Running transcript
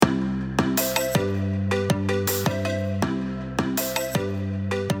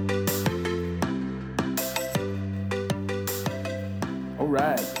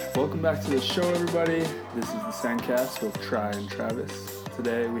Welcome back to the show, everybody. This is the SANDCAST with Try and Travis.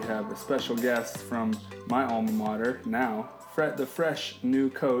 Today we have a special guest from my alma mater, now the fresh new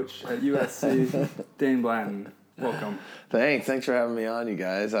coach at USC, Dain Blanton. Welcome. Thanks for having me on, you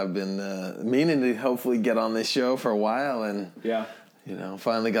guys. I've been meaning to hopefully get on this show for a while, and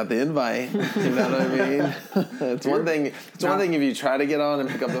finally got the invite. You know what I mean? It's one thing if you try to get on and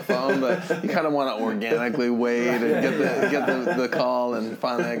pick up the phone, but you kind of want to organically wait and get the call. And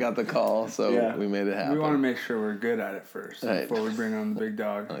finally, I got the call, so we made it happen. We want to make sure we're good at it first before we bring on the big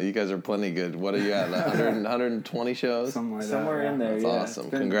dog. Oh, you guys are plenty good. What are you at? 120 shows? Somewhere in there. That's awesome.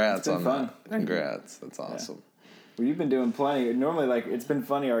 Congrats on fun. that. Congrats. That's awesome. Yeah. Well, you've been doing plenty. Normally, it's been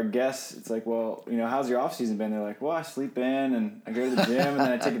funny, our guests, it's like, well, how's your off-season been? They're like, well, I sleep in, and I go to the gym, and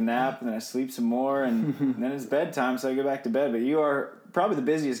then I take a nap, and then I sleep some more, and then it's bedtime, so I go back to bed. But you are probably the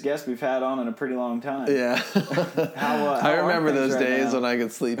busiest guest we've had on in a pretty long time. Yeah. How I remember those days when I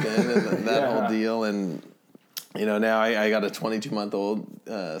could sleep in and that whole deal, and now I got a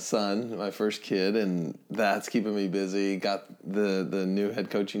 22-month-old son, my first kid, and that's keeping me busy. Got the new head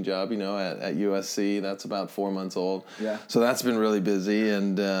coaching job, at USC. That's about 4 months old. Yeah. So that's been really busy.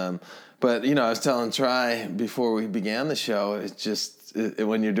 And but I was telling Try before we began the show, it's just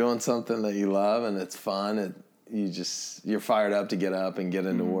when you're doing something that you love and it's fun, you're fired up to get up and get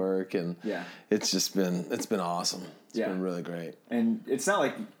into work, and it's been awesome. It's been really great. And it's not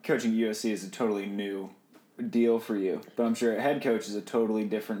like coaching at USC is a totally new deal for you, but I'm sure a head coach is a totally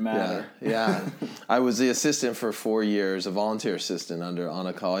different matter. Yeah. I was the assistant for 4 years, a volunteer assistant under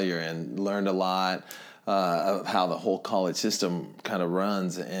Anna Collier, and learned a lot of how the whole college system kind of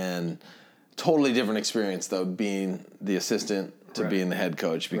runs, and totally different experience though, being the assistant to being the head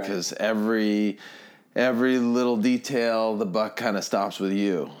coach, because every little detail, the buck kind of stops with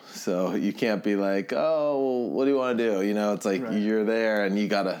you. So you can't be like, oh, well, what do you want to do? It's like you're there and you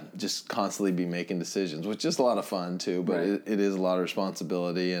got to just constantly be making decisions, which is a lot of fun too, but it is a lot of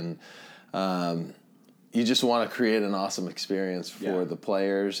responsibility. And you just want to create an awesome experience for the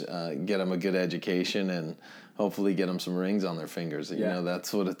players, get them a good education, and hopefully get them some rings on their fingers.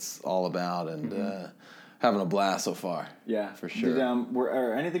 That's what it's all about. And having a blast so far. Yeah, for sure.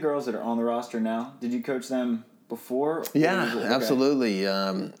 Are any of the girls that are on the roster now, did you coach them before? Yeah, absolutely.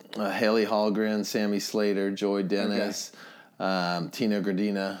 Haley Hallgren, Sammy Slater, Joy Dennis, Tina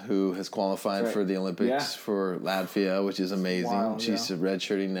Gradina, who has qualified for the Olympics for Latvia, which is amazing. Wow, she's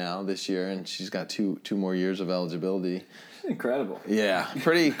redshirting now this year, and she's got two more years of eligibility. Incredible. Yeah,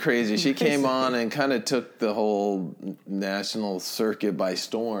 pretty crazy. She came on and kind of took the whole national circuit by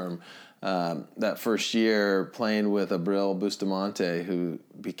storm. That first year playing with Abril Bustamante, who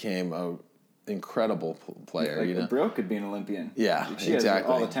became a incredible player. Abril could be an Olympian. Yeah, she has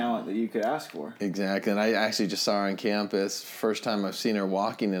all the talent that you could ask for. Exactly, and I actually just saw her on campus. First time I've seen her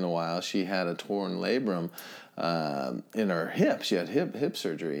walking in a while. She had a torn labrum in her hip. She had hip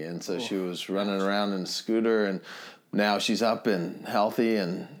surgery, and so she was running around in a scooter, and now she's up and healthy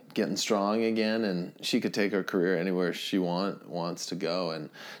and getting strong again, and she could take her career anywhere she wants to go. And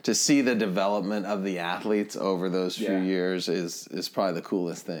to see the development of the athletes over those few years is probably the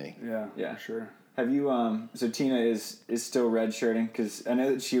coolest thing. Yeah, for sure. Have you so Tina is still redshirting? Because I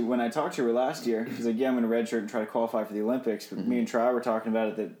know that when I talked to her last year, she's like, I'm going to redshirt and try to qualify for the Olympics. But me and Try were talking about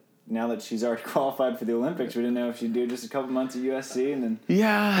it, that now that she's already qualified for the Olympics, we didn't know if she'd do just a couple months at USC and then...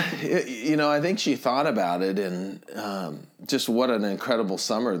 Yeah, I think she thought about it, and just what an incredible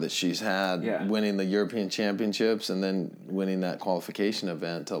summer that she's had, winning the European Championships and then winning that qualification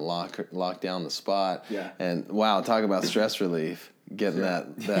event to lock down the spot. Yeah. And wow, talk about stress relief, getting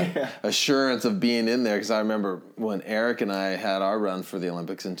that assurance of being in there. Because I remember when Eric and I had our run for the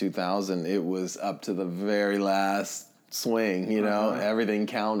Olympics in 2000, it was up to the very last swing, everything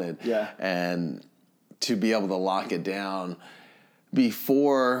counted. Yeah. And to be able to lock it down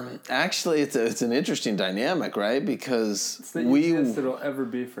before, actually it's an interesting dynamic, right? Because it's the easiest it'll ever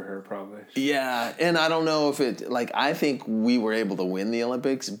be for her, probably. Yeah, and I don't know if I think we were able to win the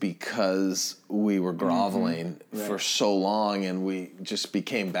Olympics because we were groveling for so long, and we just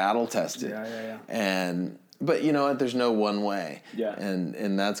became battle tested. Yeah. But there's no one way. Yeah.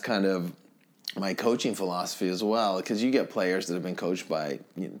 And that's kind of my coaching philosophy as well, because you get players that have been coached by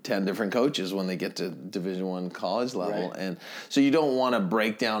 10 different coaches when they get to Division I college level. And so you don't want to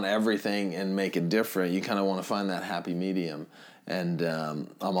break down everything and make it different. You kind of want to find that happy medium. And I'm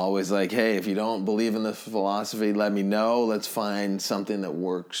always like, hey, if you don't believe in the philosophy, let me know. Let's find something that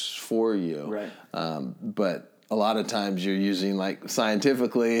works for you. Right. But a lot of times you're using,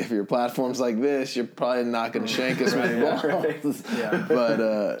 scientifically, if your platform's like this, you're probably not going to shank as many balls. Yeah.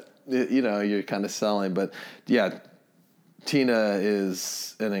 But... you're kind of selling. But, yeah, Tina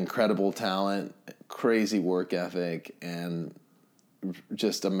is an incredible talent, crazy work ethic, and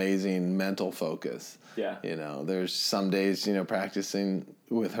just amazing mental focus. Yeah. You know, there's some days, you know, practicing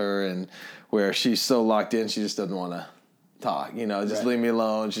with her and where she's so locked in, she just doesn't want to talk, you know, just leave me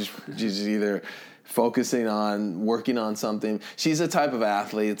alone. She's either focusing on working on something. She's a type of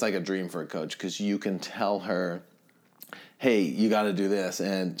athlete. It's like a dream for a coach because you can tell her, hey, you got to do this,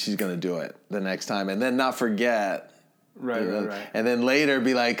 and she's going to do it the next time, and then not forget. Right. And then later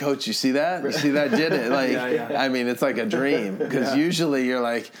be like, Coach, you see that? You see that? Did it? Like, I mean, it's like a dream because usually you're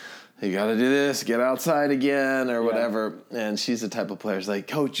like, you got to do this, get outside again or whatever. And she's the type of player who's like,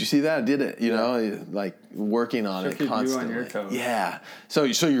 Coach, you see that? I did it. You know, like working on it constantly. You on your toes. Yeah. So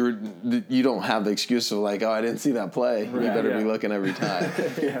you don't have the excuse of like, oh, I didn't see that play. You better be looking every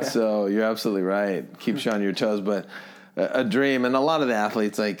time. So you're absolutely right. Keeps you on your toes, but. A dream, and a lot of the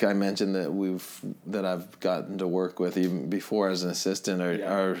athletes, like I mentioned, that I've gotten to work with even before as an assistant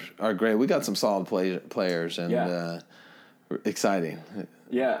are great. We got some solid players and exciting.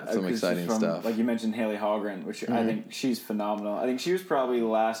 Yeah, some exciting stuff. Like you mentioned, Haley Hallgren, which I think she's phenomenal. I think she was probably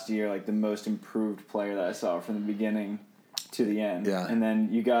last year like the most improved player that I saw from the beginning to the end. Yeah. And then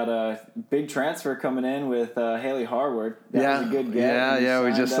you got a big transfer coming in with Haley Harward. That was a good get. Yeah,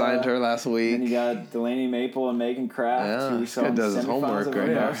 we just signed her last week. Then you got Delaney Maple and Megan Kraft, who we saw in the does his homework of right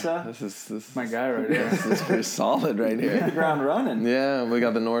Hermosa. This is my guy right here. This is pretty solid right here. Hit the ground running. Yeah, we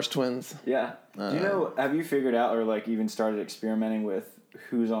got the Norse twins. Yeah. Do you know, have you figured out or like even started experimenting with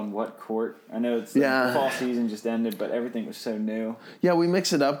who's on what court? I know it's the fall season just ended, but everything was so new. Yeah, we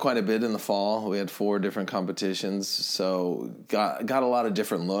mix it up quite a bit in the fall. We had 4 different competitions, so got a lot of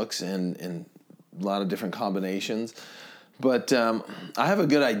different looks and a lot of different combinations. But I have a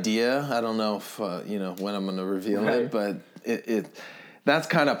good idea. I don't know if when I'm going to reveal it, but it that's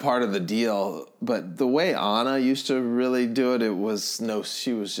kind of part of the deal. But the way Anna used to really do it,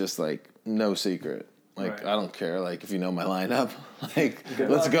 she was just like no secret. Like, I don't care. Like, if you know my lineup, like,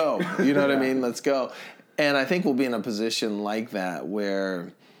 let's go. You know what I mean? Let's go. And I think we'll be in a position like that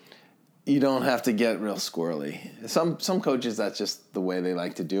where you don't have to get real squirrely. Some coaches, that's just the way they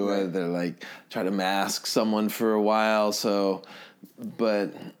like to do it. They're like, try to mask someone for a while.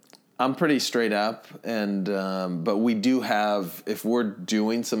 But I'm pretty straight up. And but we do have, if we're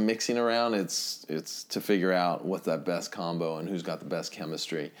doing some mixing around, it's to figure out what's that best combo and who's got the best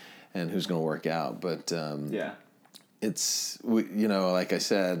chemistry. And who's going to work out. But like I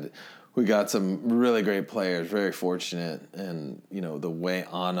said, we got some really great players, very fortunate. And, the way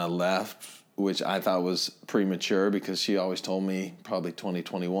Anna left, which I thought was premature because she always told me probably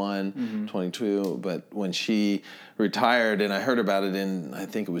 2021, 22. But when she retired and I heard about it in, I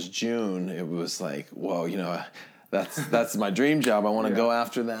think it was June, it was like, whoa, that's my dream job. I want to go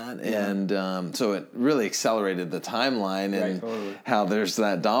after that. Yeah. And so it really accelerated the timeline and how there's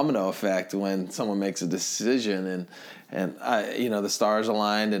that domino effect when someone makes a decision. And I, the stars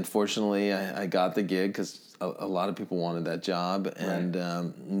aligned. And fortunately, I got the gig because a lot of people wanted that job. And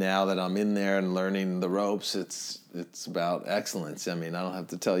now that I'm in there and learning the ropes, it's about excellence. I mean, I don't have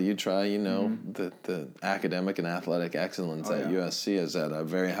to tell you, Troy, the academic and athletic excellence at USC is at a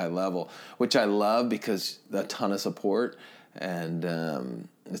very high level, which I love because a ton of support, and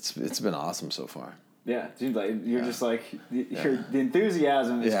it's been awesome so far. Yeah, it seems like you're just like the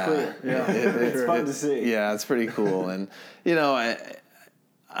enthusiasm is clear. Yeah, it's fun to see. Yeah, it's pretty cool, and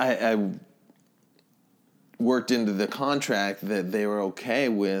I worked into the contract that they were okay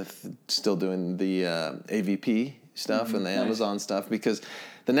with still doing the AVP stuff and the Amazon stuff because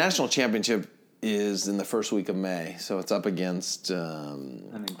the national championship is in the first week of May, so it's up against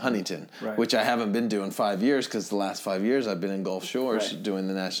Huntington, which I haven't been doing 5 years because the last 5 years I've been in Gulf Shores doing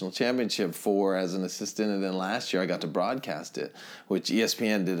the national championship as an assistant, and then last year I got to broadcast it, which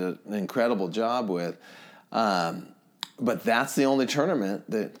ESPN did an incredible job with. But that's the only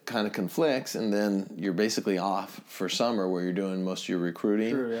tournament that kind of conflicts, and then you're basically off for summer where you're doing most of your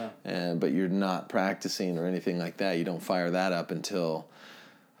recruiting. True, yeah. But you're not practicing or anything like that. You don't fire that up until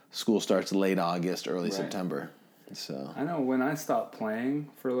school starts late August, early September. So I know when I stopped playing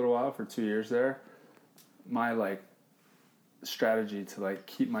for a little while, for 2 years there, my strategy to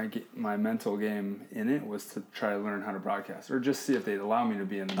keep my mental game in it was to try to learn how to broadcast or just see if they'd allow me to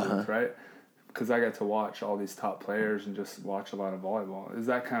be in the booth, right? Because I got to watch all these top players and just watch a lot of volleyball. Is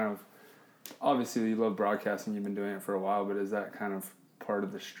that kind of, obviously you love broadcasting, you've been doing it for a while, but is that kind of part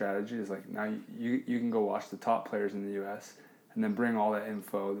of the strategy? Is now you can go watch the top players in the U.S. and then bring all that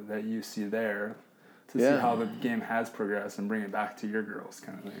info that you see there to see how the game has progressed and bring it back to your girls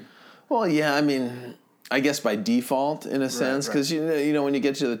kind of thing. Well, yeah, I mean, I guess by default in a sense, because you know when you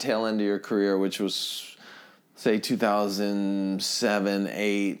get to the tail end of your career, which was say 2007,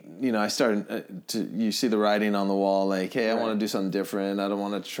 8, I started you see the writing on the wall, like, hey, I want to do something different. I don't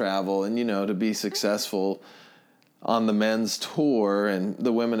want to travel. And, to be successful on the men's tour and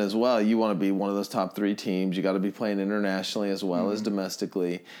the women as well, you want to be one of those top 3 teams. You got to be playing internationally as well as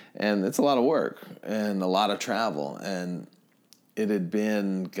domestically. And it's a lot of work and a lot of travel. And it had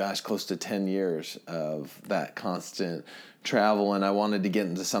been, close to 10 years of that constant travel, and I wanted to get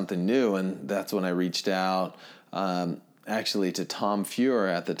into something new, and that's when I reached out actually to Tom Feurer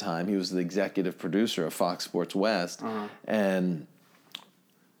at the time. He was the executive producer of Fox Sports West, and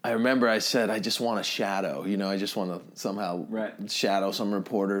I remember I said, I just want to shadow, I just want to somehow shadow some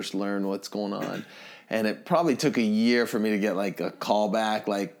reporters, learn what's going on. And it probably took a year for me to get like a call back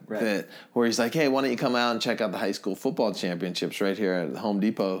that, where he's like, hey, why don't you come out and check out the high school football championships right here at the Home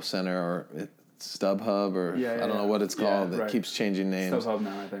Depot Center or StubHub or I don't know what it's called. It keeps changing names. StubHub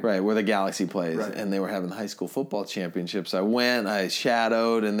now, I think. Right, where the Galaxy plays. Right. And they were having the high school football championships. I went, I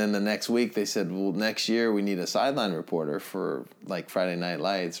shadowed, and then the next week they said, well, next year we need a sideline reporter for like Friday Night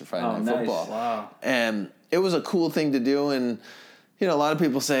Lights or Friday Night Football. Wow. And it was a cool thing to do, and a lot of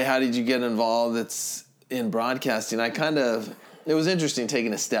people say, how did you get involved? It's in broadcasting. It was interesting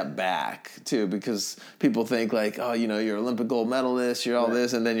taking a step back, too, because people think like, oh, you're Olympic gold medalist, you're all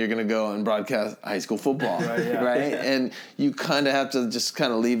this, and then you're going to go and broadcast high school football, right? And you kind of have to just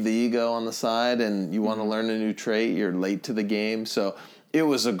kind of leave the ego on the side, and you want to learn a new trait. You're late to the game. So it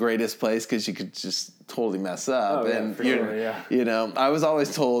was the greatest place because you could just totally mess up. I was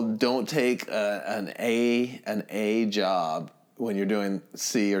always told, don't take an A job when you're doing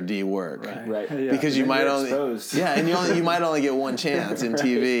C or D work, right? Because you might only, and you might only get one chance in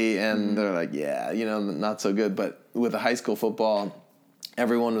TV, and they're like, not so good. But with the high school football,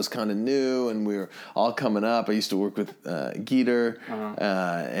 everyone was kind of new, and we were all coming up. I used to work with Geeter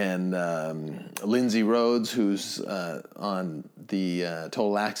and Lindsay Rhodes, who's on the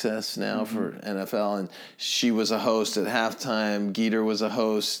Total Access now for NFL, and she was a host at halftime. Geeter was a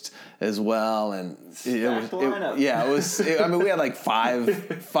host as well, and we had like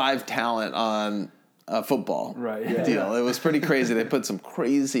five talent on a football deal. It was pretty crazy. They put some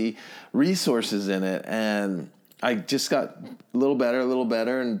crazy resources in it, and I just got a little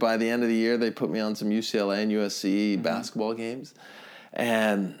better, and by the end of the year, they put me on some UCLA and USC basketball games.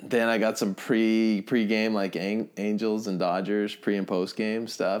 And then I got some pre-game, like Angels and Dodgers, pre- and post-game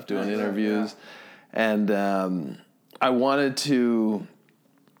stuff, doing interviews. And I wanted to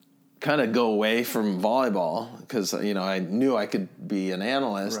kind of go away from volleyball because, I knew I could be an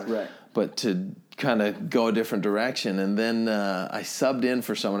analyst, but to kind of go a different direction. And then I subbed in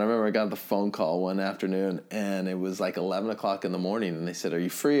for someone. I remember I got the phone call one afternoon, and it was like 11 o'clock in the morning, and they said, are you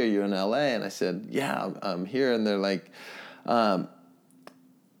free? Are you in LA? And I said, yeah, I'm here. And they're like,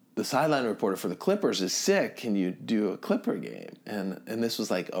 the sideline reporter for the Clippers is sick. Can you do a Clipper game? And this was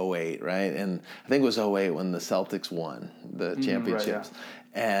like 2008, right? And I think it was 2008 when the Celtics won the championships.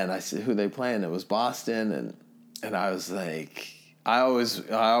 And I said, who they playing? It was Boston. And I was like, I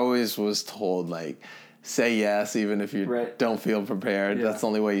always was told, like, say yes even if you don't feel prepared. That's the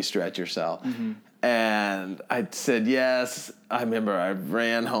only way you stretch yourself. And I said yes. I remember I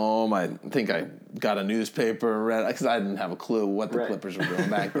ran home. I think I got a newspaper, read, because I didn't have a clue what the Clippers were doing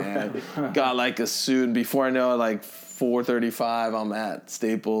back then. Got like a suit. Before I know it, like 4:35, I'm at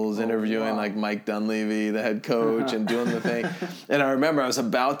Staples interviewing like Mike Dunleavy, the head coach, and doing the thing. And I remember I was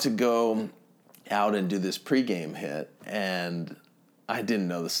about to go out and do this pregame hit, and I didn't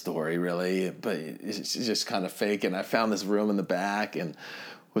know the story really, but it's just kind of fake. And I found this room in the back and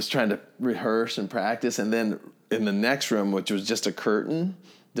was trying to rehearse and practice. And then in the next room, which was just a curtain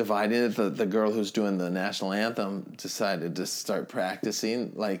dividing it, the girl who's doing the national anthem decided to start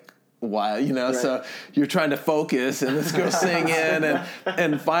practicing like while, so you're trying to focus, and this girl's singing,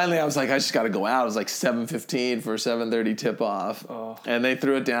 and finally I was like, I just got to go out. It was like 7:15 for 7:30 tip-off, and they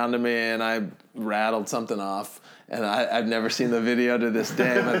threw it down to me, and I rattled something off, and I've never seen the video to this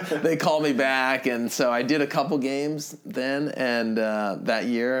day, but they called me back, and so I did a couple games then, and that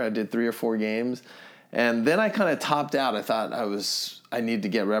year I did 3 or 4 games, and then I kind of topped out. I thought I need to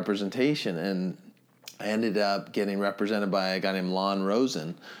get representation, and I ended up getting represented by a guy named Lon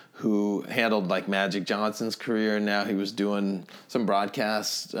Rosen, who handled like Magic Johnson's career, and now he was doing some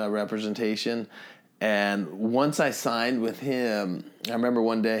broadcast representation. And once I signed with him, I remember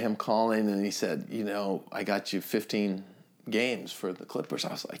one day him calling, and he said, I got you 15 games for the Clippers.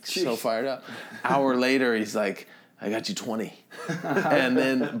 I was like, so fired up. Hour later, he's like, I got you 20. And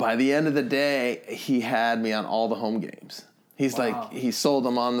then by the end of the day, he had me on all the home games. He's like, he sold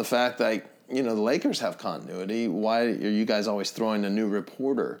them on the fact that, the Lakers have continuity. Why are you guys always throwing a new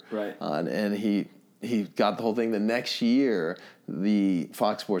reporter on? And he he got the whole thing. The next year, the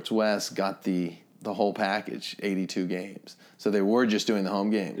Fox Sports West got the whole package, 82 games. So they were just doing the home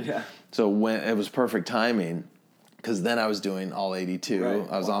games. Yeah. So when it was perfect timing, because then I was doing all 82. Right.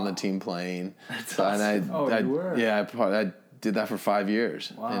 I was on the team playing. That's so, awesome. and You were? Yeah, I did that for 5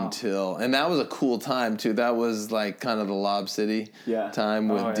 years. Wow. And that was a cool time too. That was like kind of the Lob City time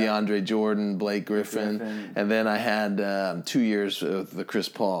with DeAndre Jordan, Blake Griffin. And then I had 2 years of the Chris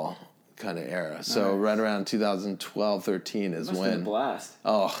Paul kind of era. So right around 2012, 13 is Must when. have been a blast.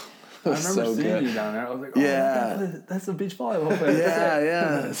 Oh, I remember seeing you down there. I was like, oh, that's a beach volleyball player.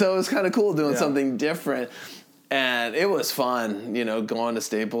 Yeah. So it was kind of cool doing something different. And it was fun, going to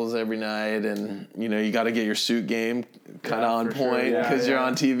Staples every night. And, you got to get your suit game kind of on point because you're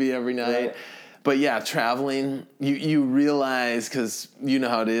on TV every night. Right. But, traveling, you realize, because you know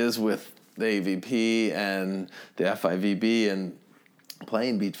how it is with the AVP and the FIVB and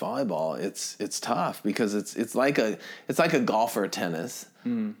playing beach volleyball, it's tough because it's like a golf or a tennis,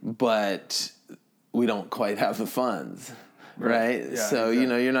 but we don't quite have the funds, right? Yeah, so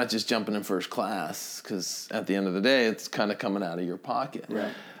exactly. you're not just jumping in first class because at the end of the day, it's kind of coming out of your pocket.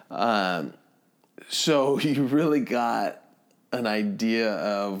 Right. So you really got an idea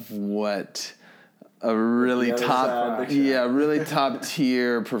of what a really really top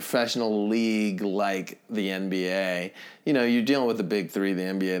tier professional league like the NBA. You're dealing with the big three: the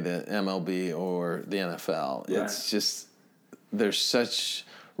NBA, the MLB, or the NFL. Yeah. It's just there's such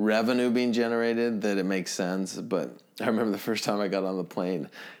revenue being generated that it makes sense. But I remember the first time I got on the plane,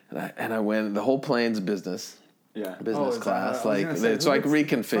 and I went. The whole plane's business. Yeah. Business class. It's like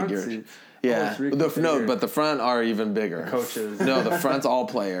reconfigured. Yeah, but the front are even bigger. Coaches. No, the front's all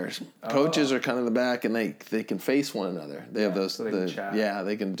players. Coaches are kind of in the back, and they can face one another. They have those. So they can chat. Yeah,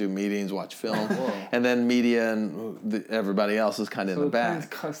 they can do meetings, watch film, and then media and everybody else is kind of in the back.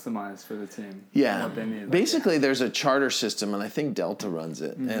 It's customized for the team. Yeah, What they need. basically, there's a charter system, and I think Delta runs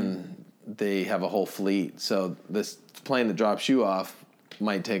it, and they have a whole fleet. So this plane that drops you off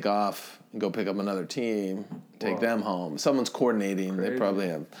might take off and go pick up another team, take them home. Someone's coordinating. Crazy. They probably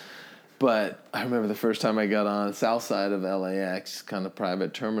have. But I remember the first time I got on south side of LAX, kind of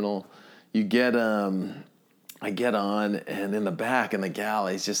private terminal, I get on, and in the back in the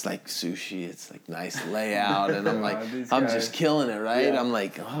galley, it's just like sushi. It's like nice layout, and I'm like, I'm just killing it, right? Yeah. I'm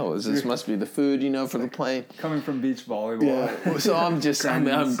like, this must be the food, for the plane. Coming from beach volleyball. Yeah. So I'm just,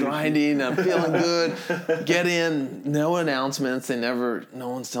 I'm grinding, I'm feeling good. Get in, no announcements. No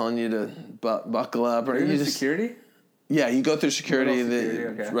one's telling you to buckle up. Or you just security? Yeah, you go through security,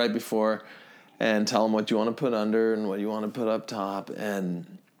 Okay. right before and tell them what you want to put under and what you want to put up top.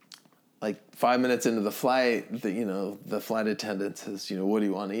 And like 5 minutes into the flight, the flight attendant says, what do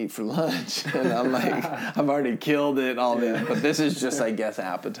you want to eat for lunch? And I'm like, I've already killed it, but this is just, I guess,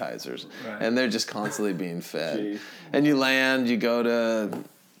 appetizers. Right. And they're just constantly being fed. Jeez. And you land, you go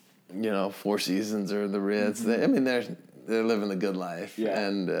to, Four Seasons or the Ritz. They're living the good life. Yeah.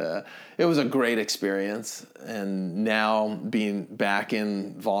 And it was a great experience. And now being back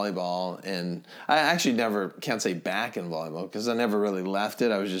in volleyball, and I actually can't say back in volleyball because I never really left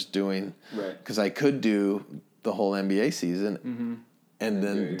it. I was just doing, because I could do the whole NBA season and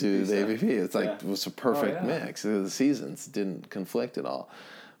then do the AVP. It's like, it was a perfect mix. The seasons didn't conflict at all.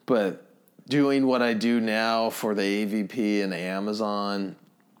 But doing what I do now for the AVP and Amazon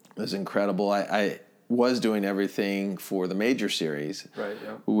is incredible. I was doing everything for the major series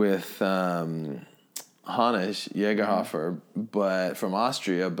with Hannes Jägerhofer, but from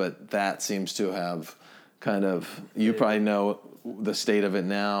Austria. But that seems to have kind of, you probably know the state of it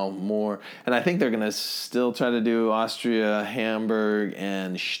now more. And I think they're going to still try to do Austria, Hamburg,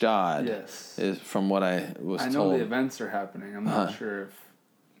 and Stade. Yes. Is from what I was told. I know the events are happening. I'm not sure if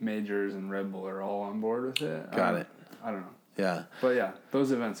Majors and Red Bull are all on board with it. Got it. I don't know. Yeah. But yeah,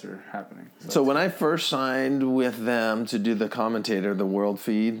 those events are happening. So when I first signed with them to do the commentator, the world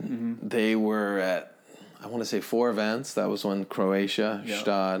feed, they were at, I want to say 4 events. That was when Croatia,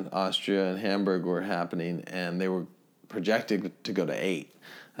 Stade, Austria, and Hamburg were happening, and they were projected to go to 8.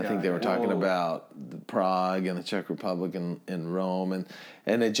 I think they were talking about Prague and the Czech Republic and Rome,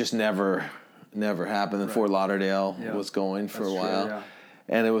 and it just never happened. And Fort Lauderdale was going for a while. True, yeah.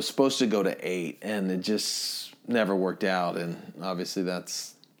 And it was supposed to go to 8, and it just never worked out. And obviously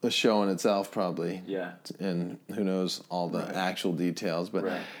that's a show in itself probably. Yeah. And who knows all the actual details.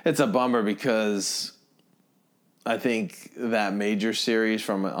 But it's a bummer because I think that major series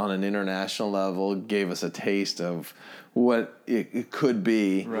on an international level gave us a taste of what it could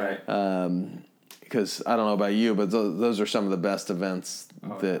be. Right. Because I don't know about you, but those are some of the best events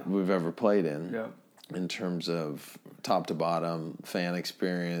that we've ever played in. Yep. in terms of top to bottom fan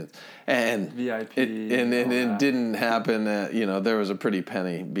experience, and VIP, it didn't happen. There was a pretty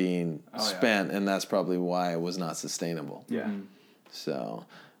penny being spent, and that's probably why it was not sustainable. Yeah. So,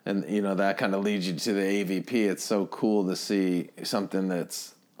 and that kind of leads you to the AVP. It's so cool to see something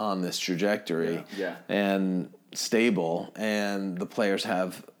that's on this trajectory and stable, and the players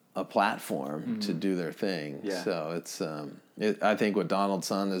have a platform to do their thing. Yeah. So it's I think what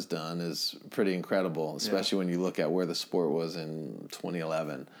Donaldson has done is pretty incredible, especially when you look at where the sport was in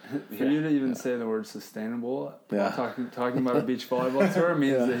 2011. For you to even say the word sustainable while talking about a beach volleyball tour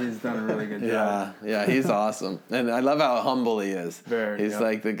means that he's done a really good job. Yeah, he's awesome. And I love how humble he is. He's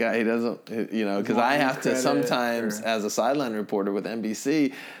like the guy, he doesn't, because I have to sometimes, as a sideline reporter with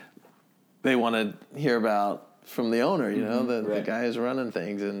NBC, they want to hear about from the owner, the guy who's running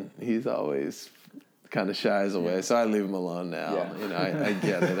things, and he's always kind of shies away. Yeah. So I leave him alone now. Yeah. I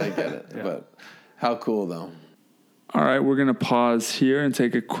get it. Yeah. But how cool, though. All right, we're going to pause here and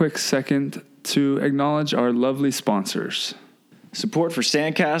take a quick second to acknowledge our lovely sponsors. Support for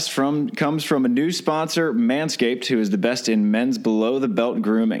SANDCAST comes from a new sponsor, Manscaped, who is the best in men's below-the-belt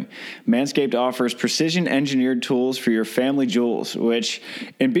grooming. Manscaped offers precision-engineered tools for your family jewels, which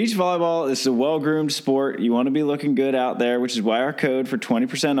in beach volleyball, this is a well-groomed sport. You want to be looking good out there, which is why our code for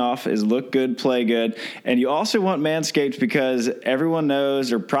 20% off is look good, play good. And you also want Manscaped because everyone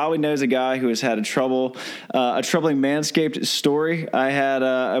knows or probably knows a guy who has had a troubling Manscaped story. I had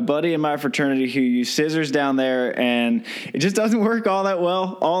a buddy in my fraternity who used scissors down there, and it just doesn't work all that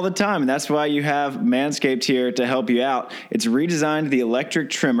well all the time, and that's why you have Manscaped here to help you out. It's redesigned the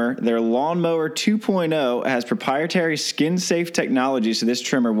electric trimmer. Their Lawnmower 2.0 has proprietary skin-safe technology, so this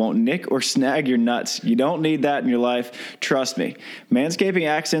trimmer won't nick or snag your nuts. You don't need that in your life. Trust me. Manscaping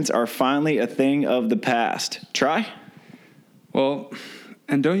accents are finally a thing of the past. Try? Well,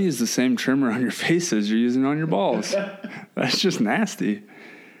 and don't use the same trimmer on your face as you're using on your balls. That's just nasty.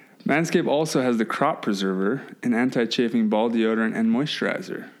 Manscaped also has the Crop Preserver, an anti-chafing ball deodorant and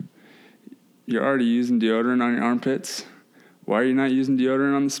moisturizer. You're already using deodorant on your armpits. Why are you not using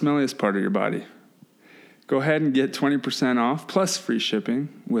deodorant on the smelliest part of your body? Go ahead and get 20% off plus free shipping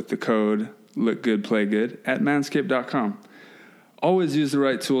with the code LookGoodPlayGood at manscaped.com. Always use the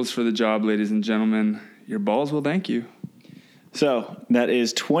right tools for the job, ladies and gentlemen. Your balls will thank you. So that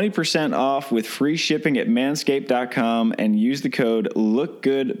is 20% off with free shipping at manscaped.com, and use the code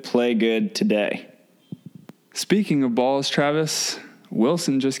LookGoodPlayGood today. Speaking of balls, Travis,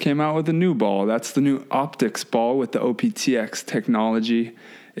 Wilson just came out with a new ball. That's the new Optics ball with the OPTX technology.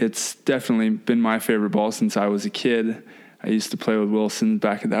 It's definitely been my favorite ball since I was a kid. I used to play with Wilson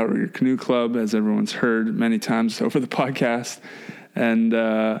back at the Outrigger Canoe Club, as everyone's heard many times over the podcast. And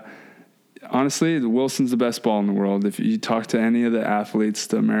honestly, the Wilson's the best ball in the world. If you talk to any of the athletes,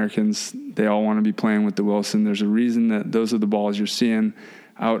 the Americans, they all want to be playing with the Wilson. There's a reason that those are the balls you're seeing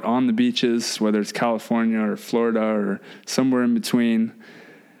out on the beaches, whether it's California or Florida or somewhere in between.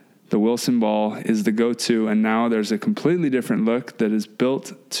 The Wilson ball is the go-to, and now there's a completely different look that is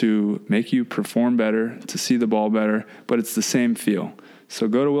built to make you perform better, to see the ball better, but it's the same feel. So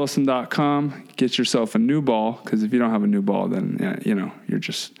go to wilson.com, get yourself a new ball, because if you don't have a new ball, then you're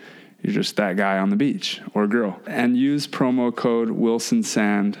just that guy on the beach or girl. And use promo code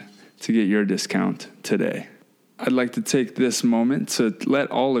WilsonSand to get your discount today. I'd like to take this moment to let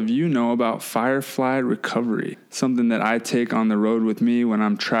all of you know about Firefly Recovery, something that I take on the road with me when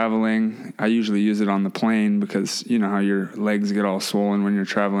I'm traveling. I usually use it on the plane because you know how your legs get all swollen when you're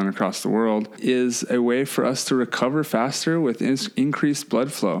traveling across the world. Is a way for us to recover faster with increased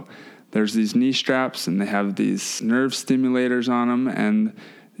blood flow. There's these knee straps and they have these nerve stimulators on them, and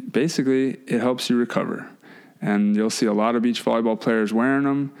basically, it helps you recover. And you'll see a lot of beach volleyball players wearing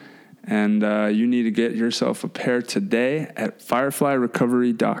them. And you need to get yourself a pair today at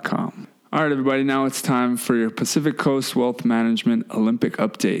fireflyrecovery.com. All right, everybody, now it's time for your Pacific Coast Wealth Management Olympic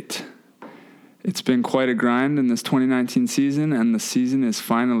update. It's been quite a grind in this 2019 season, and the season is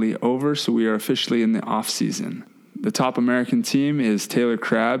finally over, so we are officially in the off-season. The top American team is Taylor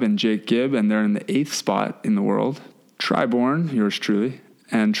Crabb and Jake Gibb, and they're in the 8th spot in the world. Bourne, yours truly,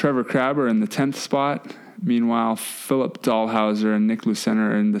 and Trevor Crabb are in the 10th spot. Meanwhile, Philip Dahlhauser and Nick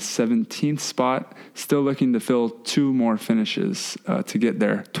Lucena are in the 17th spot, still looking to fill 2 more finishes to get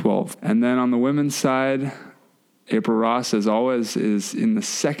there, 12th. And then on the women's side, April Ross, as always, is in the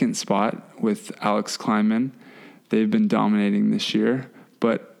 2nd spot with Alex Kleinman. They've been dominating this year.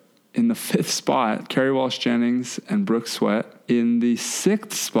 But in the 5th spot, Carrie Walsh-Jennings and Brooke Sweat. In the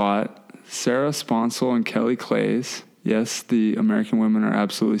 6th spot, Sarah Sponsel and Kelly Clays. Yes, the American women are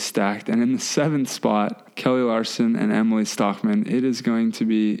absolutely stacked. And in the 7th spot, Kelly Larson and Emily Stockman. It is going to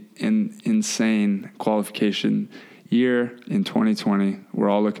be an insane qualification year in 2020. We're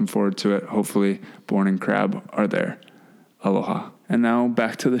all looking forward to it. Hopefully, Bourne and Crab are there. Aloha. And now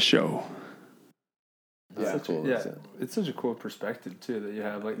back to the show. It's such a cool perspective, too, that you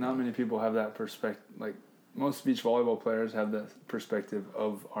have. Like, not many people have that perspective. Like, most beach volleyball players have the perspective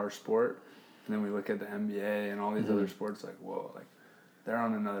of our sport. And then we look at the NBA and all these other sports, like, whoa, like, they're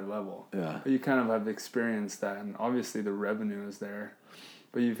on another level. Yeah. But you kind of have experienced that, and obviously the revenue is there.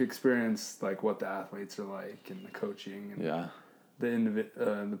 But you've experienced, like, what the athletes are like and the coaching and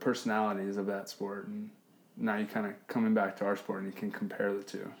the personalities of that sport. And now you're kind of coming back to our sport, and you can compare the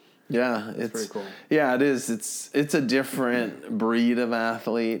two. Yeah, it's pretty cool. Yeah, it is. It's a different breed of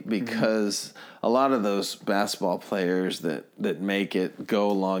athlete because a lot of those basketball players that make it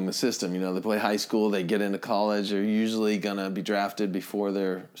go along the system, you know, they play high school, they get into college, they're usually going to be drafted before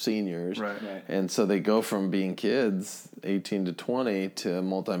they're seniors. Right. And so they go from being kids, 18 to 20, to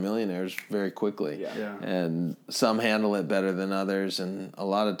multimillionaires very quickly. Yeah. And some handle it better than others. And a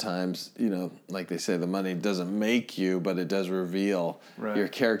lot of times, you know, like they say, the money doesn't make you, but it does reveal your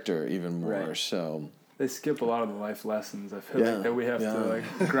character even more. Right. So they skip a lot of the life lessons. I feel like that we have to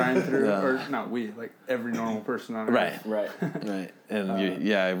like grind through, or not we, like every normal person on earth. Right.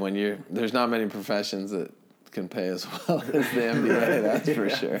 And when there's not many professions that can pay as well as the NBA. That's for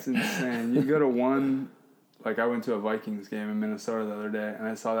sure. It's insane. You go to one. Like, I went to a Vikings game in Minnesota the other day, and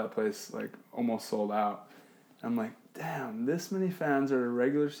I saw that place, like, almost sold out. I'm like, damn, this many fans are a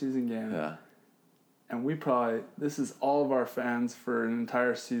regular season game. Yeah. And this is all of our fans for an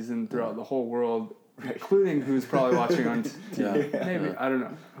entire season throughout the whole world, including who's probably watching on TV. Maybe. I don't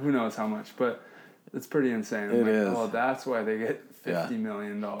know. Who knows how much. But it's pretty insane. I'm oh, that's why they get $50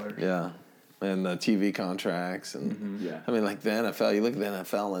 million. Yeah. And the TV contracts. And I mean, like the NFL, you look at the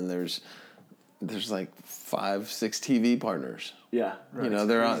NFL, and there's like 5-6 TV partners. Yeah, right. You know,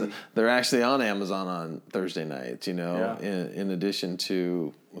 they're actually on Amazon on Thursday nights. You know, in addition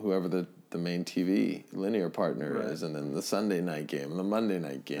to whoever the main TV linear partner is, and then the Sunday night game and the Monday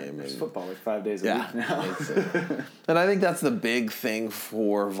night game. There's football like 5 days a week now. And I think that's the big thing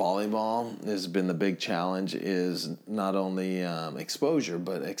for volleyball. Has been the big challenge is not only exposure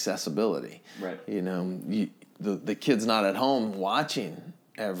but accessibility. Right. You know, the kid's not at home watching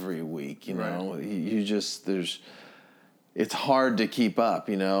every week, you know. It's hard to keep up,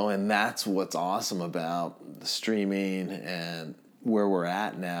 you know, and that's what's awesome about the streaming and where we're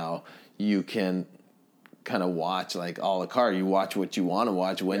at now. You can kind of watch like a la carte. You watch what you want to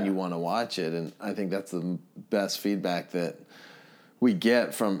watch when you want to watch it, and I think that's the best feedback that we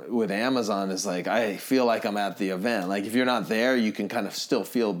get with Amazon is like, I feel like I'm at the event. Like if you're not there, you can kind of still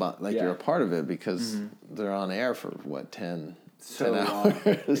feel like you're a part of it because they're on air for 10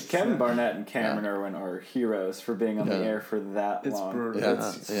 hours. Kevin Barnett and Cameron Irwin are heroes for being on the air for that long. Brutal.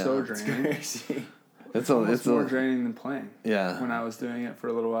 It's so draining. It's crazy. It's more draining than playing. Yeah. When I was doing it for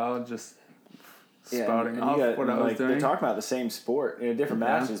a little while, just spouting off what I was doing. They talk about the same sport in different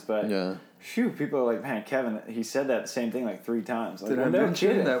matches, but people are like, man, Kevin, he said that same thing like 3 times. Like, Did I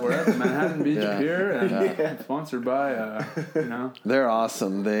mention that we're at the Manhattan Beach Pier and sponsored by, you know? They're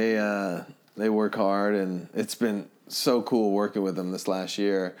awesome. They work hard, and it's been so cool working with them this last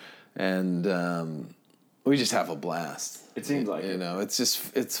year, and we just have a blast. It seems like you know,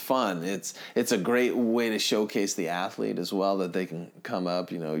 it's fun. It's a great way to showcase the athlete as well, that they can come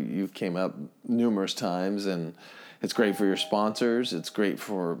up. You know, you came up numerous times, and it's great for your sponsors. It's great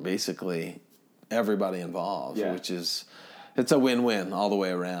for basically everybody involved, which is it's a win-win all the way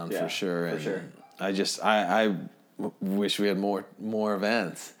around for sure. For sure. I wish we had more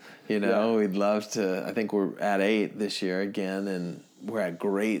events. You know, we'd love to. I think we're at 8 this year again, and we're at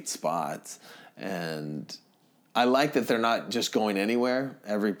great spots. And I like that they're not just going anywhere.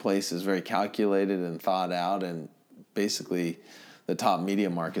 Every place is very calculated and thought out, and basically the top media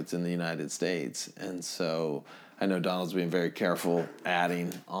markets in the United States. And so I know Donald's being very careful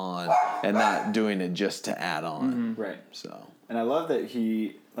adding on and not doing it just to add on. Right. So. And I love that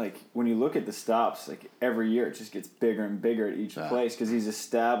he, like, when you look at the stops, like, every year it just gets bigger and bigger at each place because he's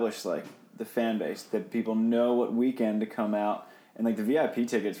established, like, the fan base, that people know what weekend to come out. And, like, the VIP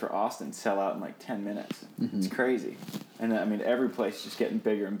tickets for Austin sell out in, like, 10 minutes. It's crazy. And, I mean, every place is just getting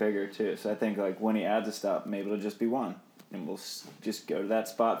bigger and bigger, too. So I think, like, when he adds a stop, maybe it'll just be one. And we'll just go to that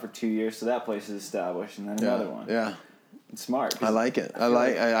spot for 2 years so that place is established, and then another one. Yeah. It's smart. I like it.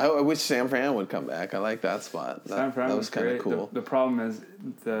 I wish San Fran would come back. I like that spot. That was kind of cool. The problem is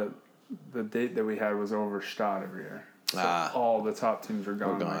the date that we had was overshot every year. So all the top teams are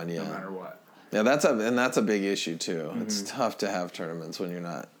gone, no matter what. Yeah, that's a big issue too. Mm-hmm. It's tough to have tournaments when you're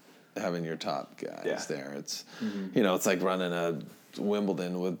not having your top guys there. It's it's like running a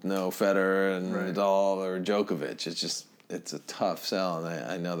Wimbledon with no Federer and Nadal or Djokovic. It's a tough sell,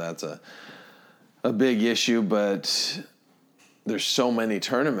 and I know that's a big issue, but there's so many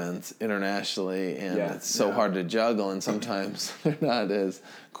tournaments internationally, and it's so hard to juggle, and sometimes they're not as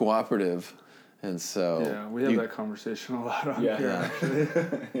cooperative, and so we have that conversation a lot on here.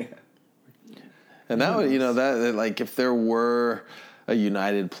 Actually. And that would, that like if there were a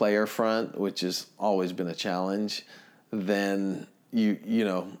united player front, which has always been a challenge, then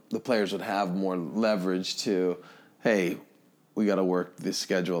the players would have more leverage to, hey, we got to work this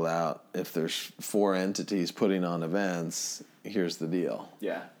schedule out. If there's 4 entities putting on events, here's the deal.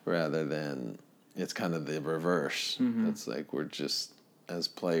 Yeah. Rather than it's kind of the reverse. Mm-hmm. It's like we're just, as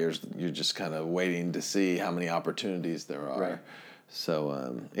players, you're just kind of waiting to see how many opportunities there are. Right.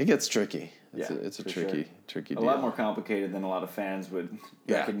 So it gets tricky. It's a tricky deal. A lot more complicated than a lot of fans would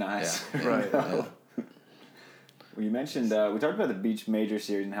recognize. Yeah. Right. Well, you mentioned, we talked about the Beach Major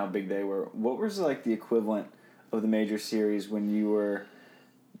Series and how big they were. What was like the equivalent of the Major Series when you were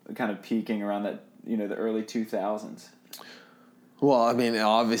kind of peaking around that, the early 2000s? Well, I mean,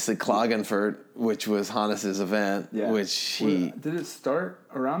 obviously Klagenfurt, which was Hannes's event, Did it start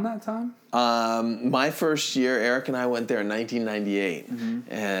around that time? My first year, Eric and I went there in 1998,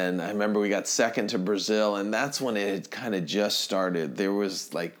 and I remember we got second to Brazil, and that's when it had kind of just started. There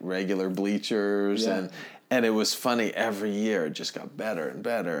was like regular bleachers, and it was funny. Every year it just got better and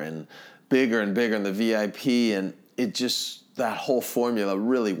better and bigger in the VIP, and it just, that whole formula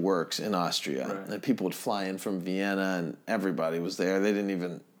really works in Austria. Right. And people would fly in from Vienna, and everybody was there. They didn't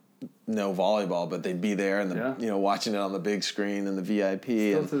even know volleyball, but they'd be there and watching it on the big screen in the VIP.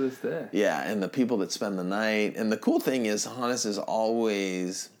 Still to this day. Yeah, and the people that spend the night. And the cool thing is Hannes has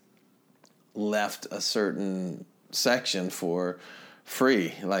always left a certain section for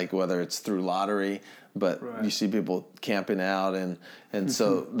free, like whether it's through lottery, but you see people camping out, and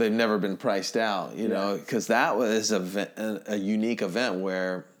so they've never been priced out, because that was a unique event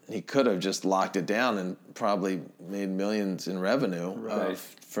where he could have just locked it down and probably made millions in revenue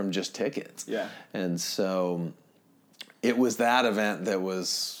from just tickets. Yeah. And so it was that event that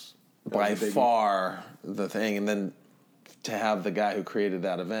was by far the thing. And then to have the guy who created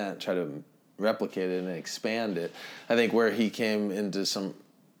that event try to replicate it and expand it, I think where he came into some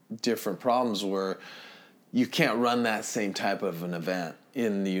different problems were you can't run that same type of an event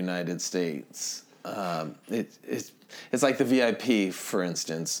in the United States. It's like the VIP, for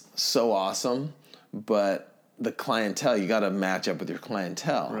instance, so awesome, but the clientele, you got to match up with your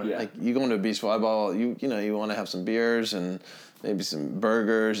clientele. Right. Yeah. Like you go into beach volleyball, you want to have some beers and maybe some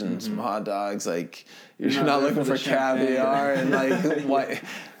burgers and some hot dogs. Like you're not looking for caviar and like what,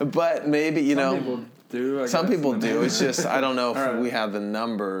 but maybe some people do. Some people do. It's just I don't know if we have the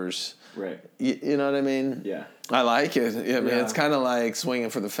numbers. Right. You know what I mean? Yeah. I like it. I mean, it's kind of like swinging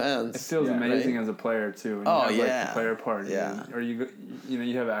for the fence. It feels amazing as a player too. When you have, like, the player party. Yeah. Or you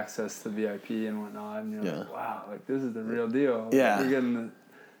have access to VIP and whatnot, and you're like, wow, like this is the real deal. Yeah. Like, you're getting the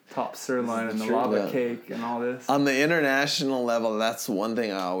top sirloin and the lava cake and all this. On the international level, that's one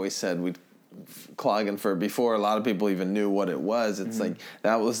thing I always said. Klagenfurt, before a lot of people even knew what it was, it's like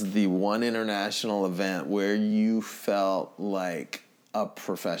that was the one international event where you felt like a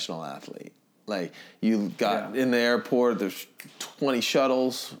professional athlete. Like you got in the airport, there's 20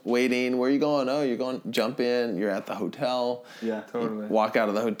 shuttles waiting. Where are you going? Oh, you're going, jump in, you're at the hotel. Yeah, totally. You walk out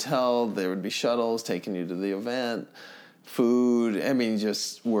of the hotel, there would be shuttles taking you to the event, food. I mean,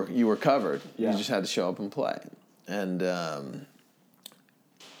 you were covered. Yeah. You just had to show up and play. And to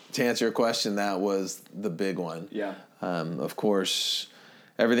answer your question, that was the big one. Yeah. Of course,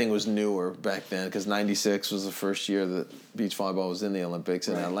 everything was newer back then because 96 was the first year that beach volleyball was in the Olympics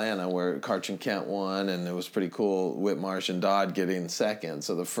in Atlanta, where Karch and Kent won, and it was pretty cool. Whitmarsh and Dodd getting second.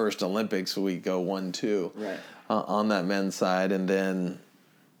 So the first Olympics, we go 1-2 on that men's side. And then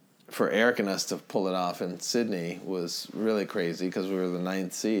for Eric and us to pull it off in Sydney was really crazy because we were the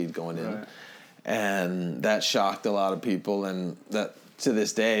 9th seed going in. Right. And that shocked a lot of people, and that to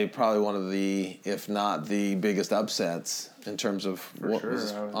this day, probably one of the, if not the biggest upsets in terms of what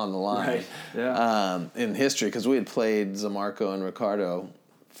was on the line in history, because we had played Zamarco and Ricardo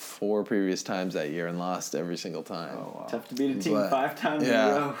 4 previous times that year and lost every single time. Oh, wow. Tough to beat a team 5 times in a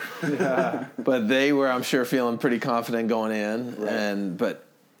row. Yeah. But they were, I'm sure, feeling pretty confident going in. But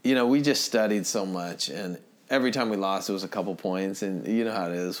we just studied so much, and every time we lost, it was a couple points, and you know how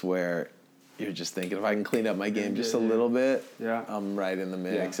it is where you're just thinking, if I can clean up my game just a little bit, I'm right in the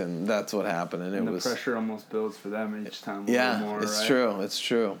mix, and that's what happened. And the pressure almost builds for them each time. It's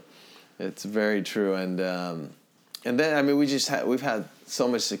true. It's very true, and then I mean we've had so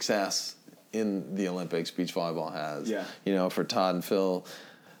much success in the Olympics. Beach volleyball has, for Todd and Phil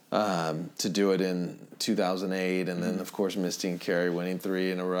to do it in 2008, and then of course Misty and Carrie winning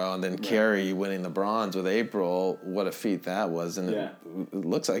 3 in a row, and then Carrie winning the bronze with April. What a feat that was, and it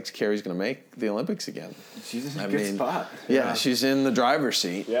looks like Carrie's going to make the Olympics again. She's in a good spot. Yeah, she's in the driver's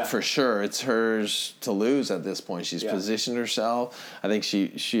seat for sure. It's hers to lose at this point. She's positioned herself. I think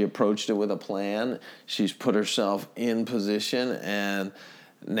she approached it with a plan. She's put herself in position, and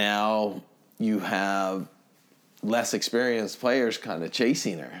now you have less experienced players kind of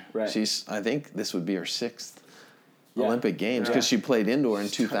chasing her. Right. I think this would be her 6th Olympic Games because she played indoor in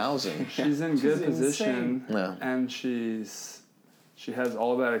 2000. She's in good position, and she has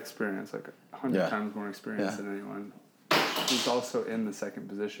all that experience, like 100 times more experience than anyone. She's also in the 2nd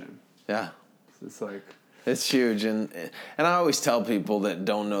position. Yeah. So it's like... It's huge, and I always tell people that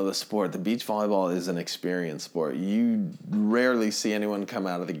don't know the sport, the beach volleyball is an experience sport. You rarely see anyone come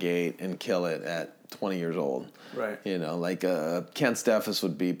out of the gate and kill it at 20 years old. Right. Like Kent Steffes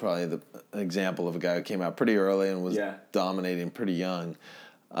would be probably the example of a guy who came out pretty early and was dominating pretty young.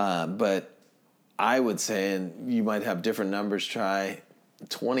 But I would say, and you might have different numbers, try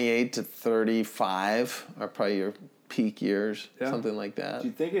 28 to 35 are probably your peak years, something like that. Do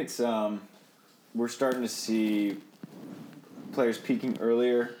you think it's... we're starting to see players peaking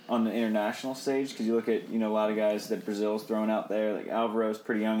earlier on the international stage? Because you look at, a lot of guys that Brazil's throwing out there, like Alvaro's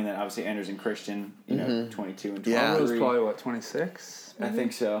pretty young, and then obviously Anders and Christian, 22 and 23. Alvaro's probably, 26? Maybe? I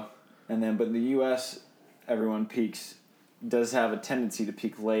think so. And then, but in the U.S., everyone does have a tendency to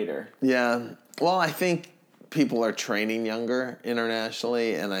peak later. Yeah. Well, I think people are training younger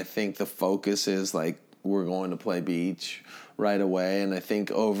internationally, and I think the focus is like, we're going to play beach right away. And I think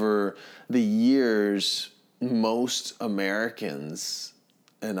over the years, most Americans,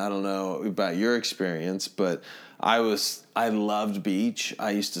 and I don't know about your experience, but I loved beach.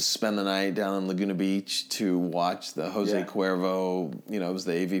 I used to spend the night down in Laguna Beach to watch the Jose Cuervo, it was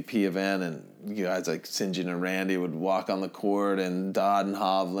the AVP event, and guys like Sinjin and Randy would walk on the court, and Dodd and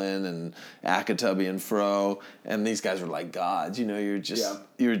Hovland and Akatubby and Fro, and these guys were like gods. You're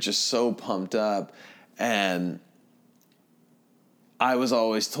just so pumped up. And I was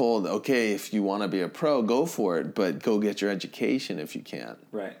always told, okay, if you want to be a pro, go for it, but go get your education if you can.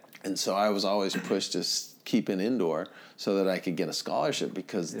 Right. And so I was always pushed to keep it indoor so that I could get a scholarship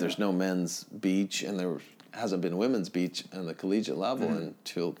because there's no men's beach and there hasn't been women's beach on the collegiate level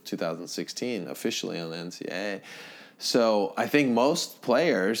until 2016, officially on the NCAA. So I think most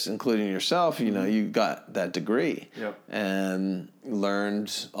players, including yourself, you got that degree and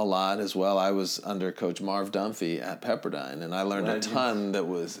learned a lot as well. I was under Coach Marv Dunphy at Pepperdine, and I learned a ton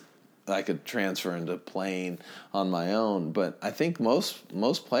that I could transfer into playing on my own. But I think most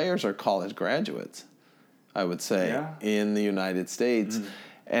players are college graduates, I would say, in the United States,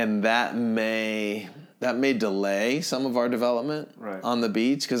 and that may delay some of our development on the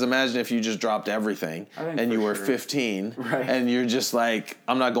beach. Because imagine if you just dropped everything and you were 15 and you're just like,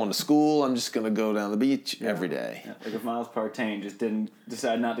 I'm not going to school, I'm just going to go down the beach every day. Yeah. Like if Miles Partain just didn't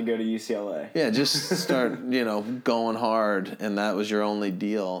decide not to go to UCLA. Yeah, just start, going hard, and that was your only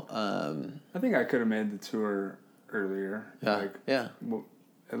deal. I think I could have made the tour earlier. Yeah. Well,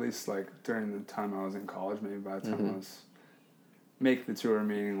 at least during the time I was in college, maybe by the time I was... Make the tour,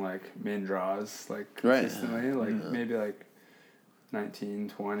 meaning main draws consistently, maybe 19,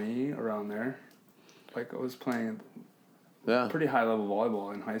 20 around there. I was playing pretty high level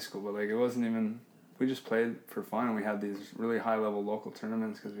volleyball in high school, but it wasn't even. We just played for fun, and we had these really high level local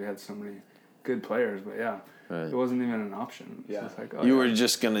tournaments because we had so many good players. But it wasn't even an option. Yeah, so you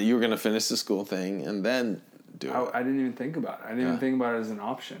were gonna finish the school thing and then do it. I didn't even think about it. I didn't even think about it as an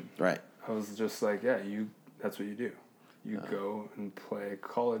option. Right. I was just that's what you do. You go and play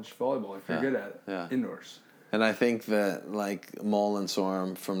college volleyball if you're good at it, indoors. And I think that Mol and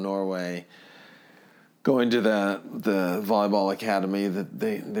Sorm from Norway, going to the volleyball academy that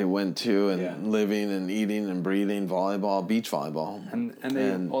they went to and living and eating and breathing volleyball, beach volleyball. And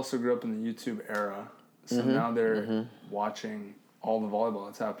they also grew up in the YouTube era. So now they're watching all the volleyball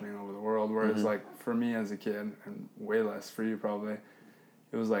that's happening over the world. Whereas for me as a kid, and way less for you probably,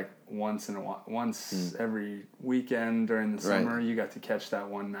 it was once every weekend during the summer, you got to catch that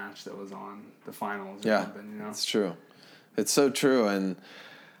one match that was on the finals or something, It's true. It's so true. And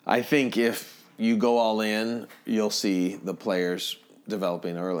I think if you go all in, you'll see the players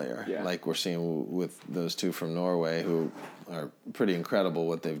developing earlier. Yeah. Like we're seeing with those two from Norway who are pretty incredible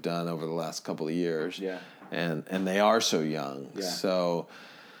what they've done over the last couple of years. Yeah. And they are so young. Yeah. So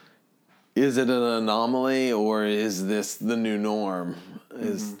is it an anomaly or is this the new norm?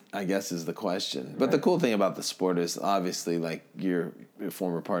 I guess is the question. But the cool thing about the sport is obviously like your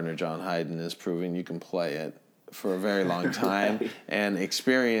former partner John Hyden is proving you can play it for a very long time, and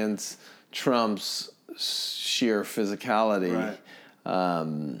experience trumps sheer physicality.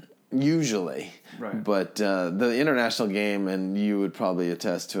 Usually. Right. But the international game, and you would probably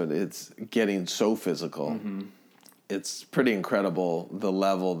attest to it, it's getting so physical. It's pretty incredible the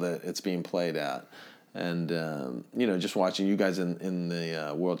level that it's being played at. And, just watching you guys in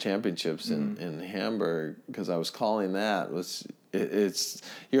the World Championships in Hamburg, because I was calling that, it's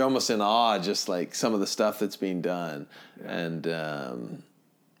you're almost in awe just like some of the stuff that's being done. Yeah. And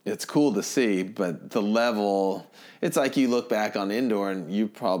it's cool to see, but the level, it's like you look back on indoor, and you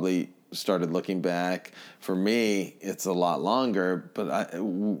probably started looking back. For me, it's a lot longer, but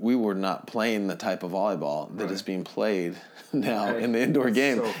we were not playing the type of volleyball that is being played now in the indoor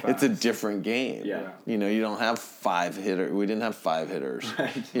game. So it's a different game. Yeah. You don't have 5 hitters. We didn't have 5 hitters.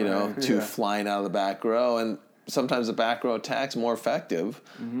 Right. 2 flying out of the back row, and sometimes the back row attack's more effective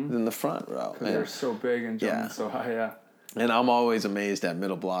than the front row. Because they're so big and jumping so high, And I'm always amazed at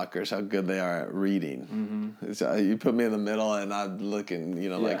middle blockers, how good they are at reading. So you put me in the middle, and I'm looking,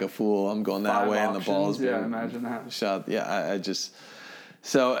 like a fool. I'm going that 5 way, options, and the ball's being imagine that. shot. Yeah,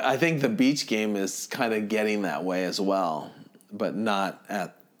 So I think the beach game is kind of getting that way as well, but not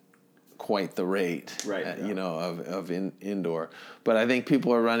at quite the rate, of indoor. But I think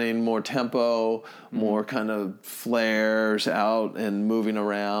people are running more tempo, more kind of flares out and moving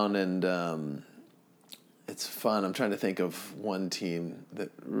around, and it's fun. I'm trying to think of one team that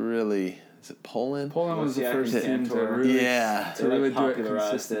really... Is it Poland? Poland was the first team to really do it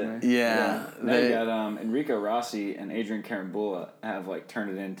consistently. Yeah. They got Enrico Rossi and Adrian Karambula have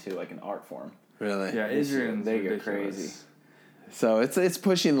turned it into an art form. Really? Yeah, Adrian, they go crazy. So it's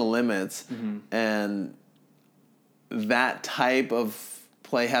pushing the limits, and that type of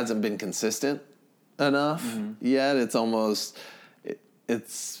play hasn't been consistent enough yet. It's almost...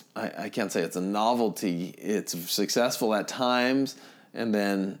 I can't say it's a novelty. It's successful at times, and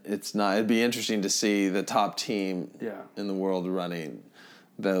then it's not. It'd be interesting to see the top team in the world running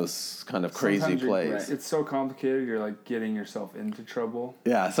those kind of crazy plays. It's so complicated, you're getting yourself into trouble.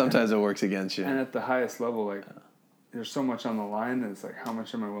 Yeah, sometimes it works against you. And at the highest level, there's so much on the line, and it's how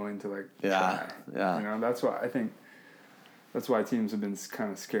much am I willing to try? Yeah. That's why teams have been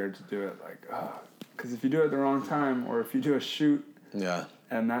kind of scared to do it. Because if you do it at the wrong time, or if you do a shoot,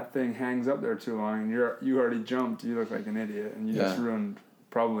 and that thing hangs up there too long, and you already jumped, you look like an idiot, and you just ruined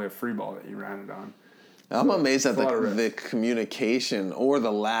probably a free ball that you ran it on. I'm amazed at the communication or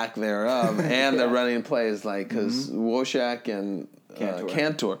the lack thereof, and the running plays, because Wojciak and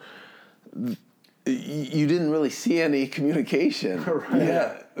Cantor, you didn't really see any communication.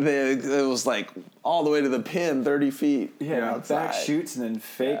 It was all the way to the pin, 30 feet. Back shoots and then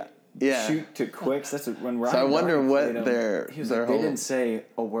fake. Shoot to quicks. That's when Ryan. So I wonder what their they didn't say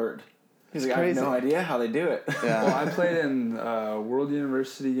a word. He's I have no idea how they do it. Yeah. Well, I played in World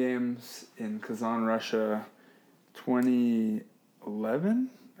University Games in Kazan, Russia, 2011,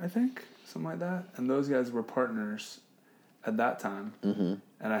 I think, something like that. And those guys were partners at that time. And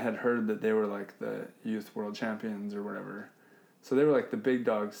I had heard that they were the youth world champions or whatever. So they were the big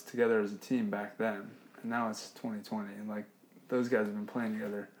dogs together as a team back then. And now it's 2020, and those guys have been playing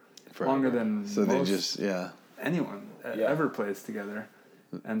together longer than anyone ever plays together.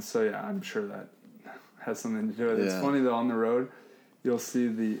 And so, I'm sure that has something to do with it. It's funny, though, on the road, you'll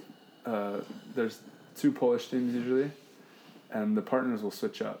see there's 2 Polish teams usually, and the partners will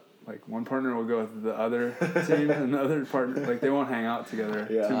switch up. One partner will go with the other team, and the other partner, they won't hang out together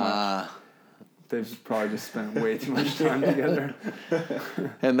too much. They've probably just spent way too much time together.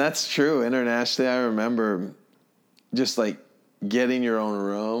 And that's true. Internationally, I remember just getting your own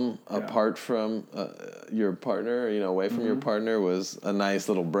room apart from your partner, away from your partner, was a nice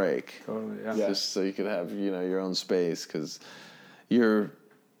little break. Totally, Just so you could have, your own space, because you're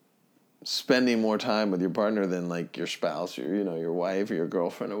spending more time with your partner than your spouse or, your wife or your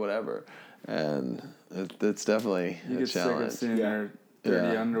girlfriend or whatever. And it's definitely a challenge. You get sick of seeing their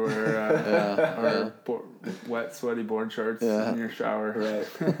dirty underwear or wet, sweaty board shorts in your shower.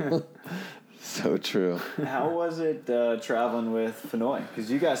 Right. So true. How was it traveling with Fonoy?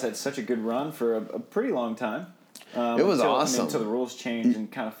 Because you guys had such a good run for a pretty long time. It was awesome. Until the rules changed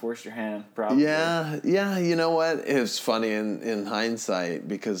and kind of forced your hand, probably. Yeah. You know what? It was funny in hindsight,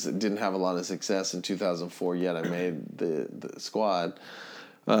 because it didn't have a lot of success in 2004 yet. I made the squad.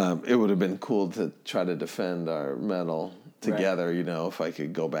 It would have been cool to try to defend our medal together, if I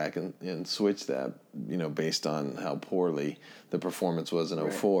could go back and switch that, based on how poorly the performance was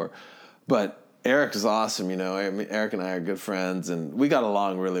in 04. But Eric is awesome, you know. I mean, Eric and I are good friends, and we got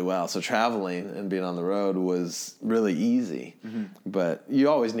along really well. So traveling and being on the road was really easy. Mm-hmm. But you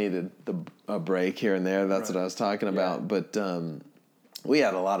always needed a break here and there. That's what I was talking about. But we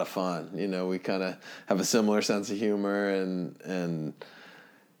had a lot of fun. You know, we kind of have a similar sense of humor, and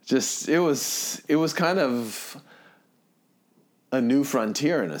just it was kind of a new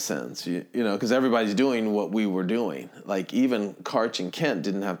frontier in a sense, you know, because everybody's doing what we were doing. Like even Karch and Kent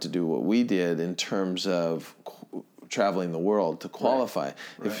didn't have to do what we did in terms of traveling the world to qualify.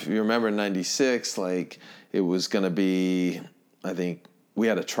 Right. If you remember in '96, like it was going to be, I think we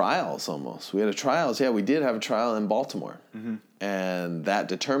had a trials almost. We had a trials. Yeah, we did have a trial in Baltimore. Mm-hmm. And that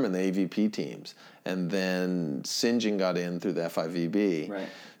determined the AVP teams. And then Sinjin got in through the FIVB. Right.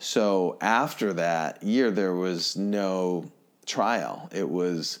 So after that year, there was no trial. It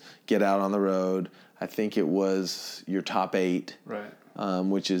was get out on the road. I think it was your top 8, right?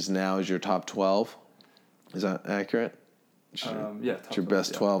 Which is now is your top 12. Is that accurate? It's your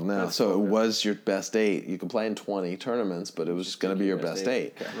best 12 now. Best 12, it was your best 8. You can play in 20 tournaments, but it was just going to be your best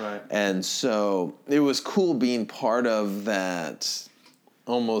 8. Okay. Right. And so it was cool being part of that,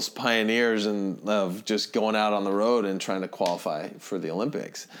 almost pioneers of just going out on the road and trying to qualify for the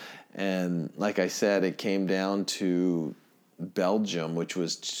Olympics. And like I said, it came down to Belgium, which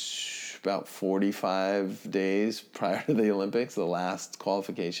was about 45 days prior to the Olympics, the last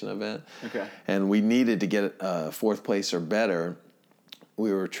qualification event. Okay. And we needed to get 4th place or better.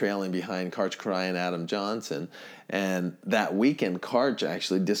 We were trailing behind Karch Kiraly and Adam Johnson. And that weekend, Karch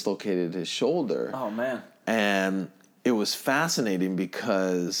actually dislocated his shoulder. Oh, man. And it was fascinating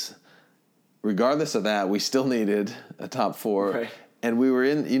because regardless of that, we still needed a top 4. Right. And we were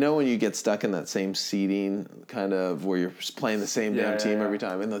in, you know, when you get stuck in that same seating, kind of where you're playing the same damn team every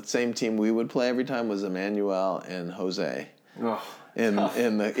time. And the same team we would play every time was Emmanuel and Jose. Oh,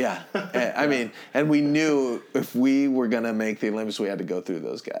 I mean, and we knew if we were going to make the Olympics, we had to go through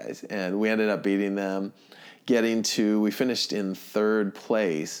those guys. And we ended up beating them, we finished in 3rd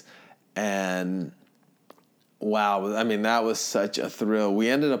place. And wow, I mean, that was such a thrill. We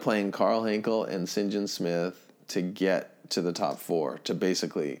ended up playing Carl Henkel and Sinjin Smith to get to the top 4 to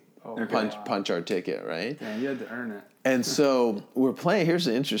basically punch our ticket, right? Yeah, you had to earn it. And so we're playing. Here's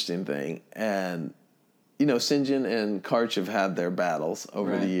the interesting thing, and you know, Sinjin and Karch have had their battles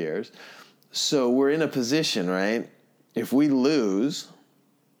over the years. So we're in a position, right? If we lose,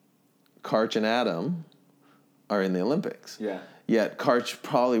 Karch and Adam are in the Olympics. Yeah. Yet Karch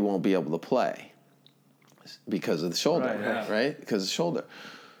probably won't be able to play because of the shoulder, right? Because of the shoulder.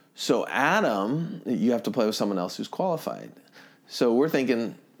 So Adam, you have to play with someone else who's qualified. So we're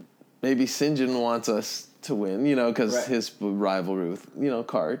thinking maybe Sinjin wants us to win, you know, because his rivalry with, you know,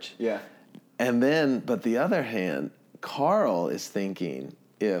 Karch. Yeah. And then, but the other hand, Carl is thinking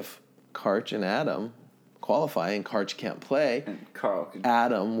if Karch and Adam qualify and Karch can't play, and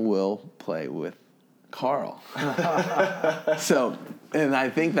Adam will play with Carl. So, and I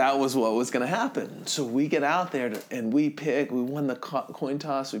think that was what was going to happen. So we get out there and we won the coin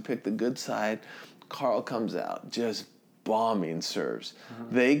toss, we picked the good side. Carl comes out, just bombing serves.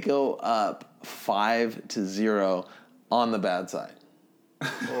 Mm-hmm. They go up 5-0 on the bad side.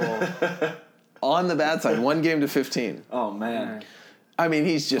 Oh. On the bad side, 1-15. Oh, man. I mean,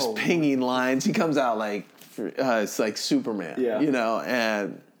 he's just pinging lines. He comes out like, it's like Superman, you know,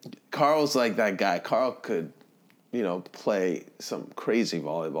 and Carl's like that guy. Carl could, you know, play some crazy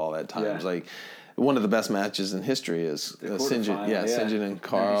volleyball at times. Yeah. Like one of the best matches in history is Sinjin, Sinjin and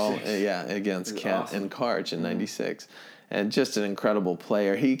Carl, against Kent and Karch in '96, and just an incredible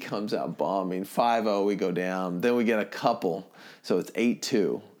player. He comes out bombing. 5-0, we go down. Then we get a couple, so it's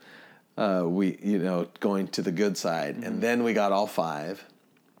 8-2. We, you know, going to the good side, and then we got all 5.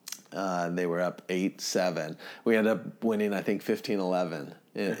 They were up 8-7. We ended up winning, I think, 15-11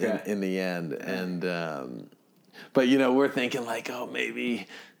 in the end. And but you know, we're thinking like, oh, maybe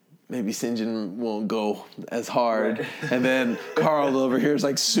Sinjin won't go as hard. Right. And then Carl over here is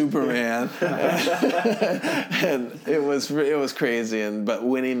like Superman, and it was crazy. But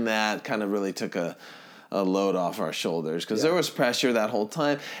winning that kind of really took a load off our shoulders because there was pressure that whole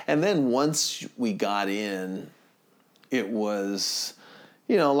time. And then once we got in, it was,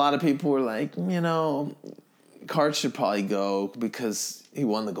 you know, a lot of people were like, you know, Karch should probably go because he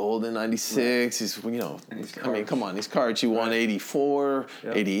won the gold in '96. Right. He's, you know, I mean, come on, he's Karch. He won 84,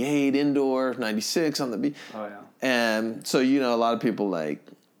 88 indoor, 96 on the beach. Oh, yeah. And so, you know, a lot of people like,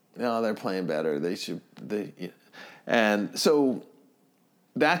 no, they're playing better. And so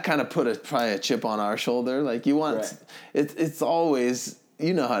that kind of put probably a chip on our shoulder. Like you want, it's always,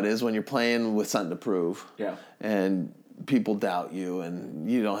 you know how it is when you're playing with something to prove. Yeah. And people doubt you and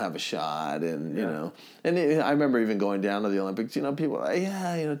you don't have a shot, and you know, and I remember even going down to the Olympics, you know, people are like,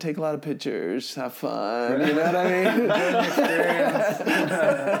 yeah, you know, take a lot of pictures, have fun, you know what I mean?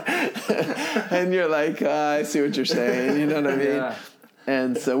 And you're like, I see what you're saying, you know what I mean? Yeah.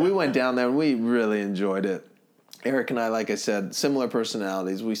 And so we went down there and we really enjoyed it. Eric and I, like I said, similar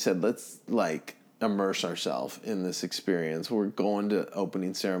personalities. We said, let's like immerse ourselves in this experience. We're going to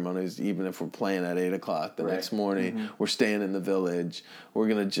opening ceremonies, even if we're playing at 8:00 the next morning. We're staying in the village. We're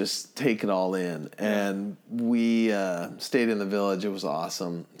going to just take it all in. And we stayed in the village. It was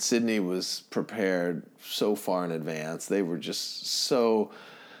awesome. Sydney was prepared so far in advance. They were just so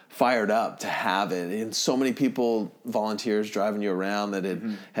fired up to have it, and so many people, volunteers driving you around that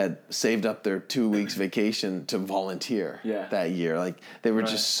had saved up their 2 weeks vacation to volunteer that year. Like they were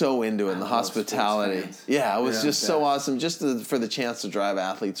just so into it, and the hospitality. Yeah, it was just so awesome, just for the chance to drive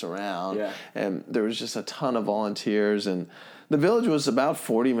athletes around. Yeah. And there was just a ton of volunteers, and the village was about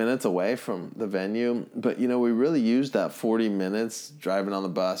 40 minutes away from the venue, but you know, we really used that 40 minutes driving on the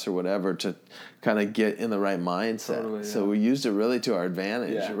bus or whatever to kind of get in the right mindset. Totally, so we used it really to our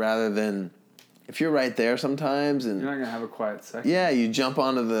advantage rather than, if you're right there sometimes and you're not gonna have a quiet second. Yeah, you jump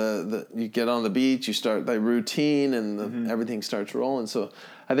onto you get on the beach, you start the routine, and everything starts rolling. So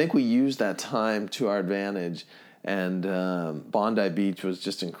I think we used that time to our advantage, and Bondi Beach was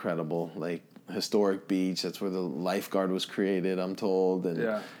just incredible. Like, historic beach. That's where the lifeguard was created, I'm told,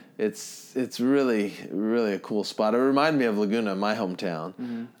 and it's really, really a cool spot. It reminded me of Laguna, my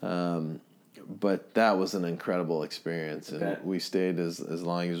hometown, but that was an incredible experience, and we stayed as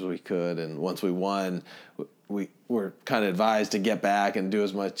long as we could. And once we won, we were kind of advised to get back and do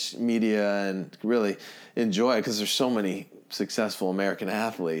as much media and really enjoy it, because there's so many successful American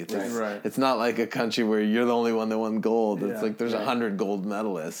athletes. It's not like a country where you're the only one that won gold. It's like there's 100 gold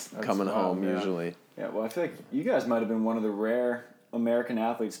medalists coming home usually. Yeah, well, I feel like you guys might have been one of the rare American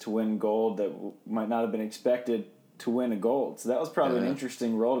athletes to win gold that might not have been expected to win a gold. So that was probably an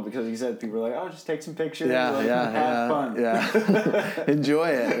interesting role, because you said people were like, oh, just take some pictures, have fun. Yeah. Enjoy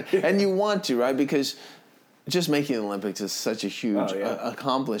it. And you want to, right? Because just making the Olympics is such a huge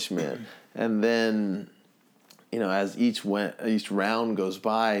accomplishment. And then, you know, as each round goes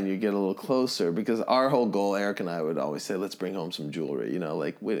by and you get a little closer, because our whole goal, Eric and I would always say, let's bring home some jewelry. You know,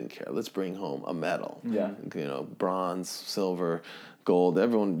 like, we didn't care. Let's bring home a medal. Yeah. You know, bronze, silver, gold.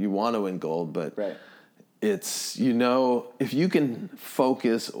 Everyone, you want to win gold, but it's, you know, if you can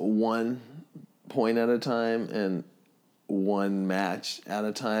focus one point at a time and one match at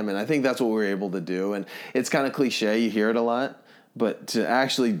a time, and I think that's what we were able to do. And it's kind of cliche, you hear it a lot, but to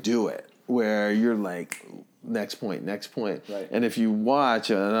actually do it, where you're like, next point. Right. And if you watch,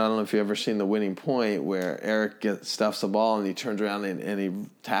 and I don't know if you've ever seen the winning point where Eric stuffs the ball and he turns around and he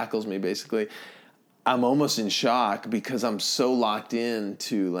tackles me, basically, I'm almost in shock because I'm so locked in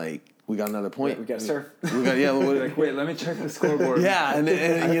to, like, we got another point. We got to surf. Like, wait, let me check the scoreboard. Yeah. And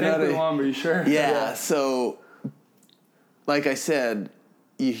I you know, think we won, but you sure? Yeah. So, like I said,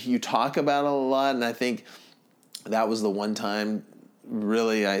 you talk about it a lot, and I think that was the one time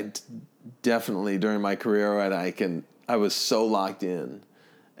really I definitely during my career I was so locked in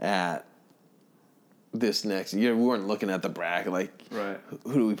at this next year. We weren't looking at the bracket like,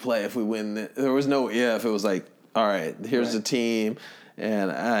 who do we play if we win? There was no if. It was like, all right, here's the team.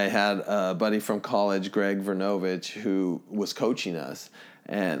 And I had a buddy from college, Greg Vernovich, who was coaching us,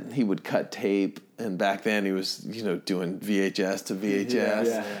 and he would cut tape. And back then he was, you know, doing VHS to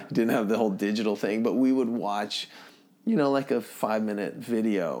VHS. He didn't have the whole digital thing, but we would watch, you know, like a 5-minute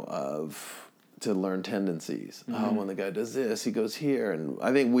video to learn tendencies. Oh, when the guy does this, he goes here. And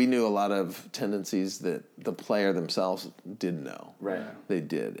I think we knew a lot of tendencies that the player themselves didn't know. Right. They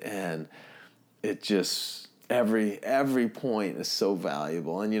did. And it just, every point is so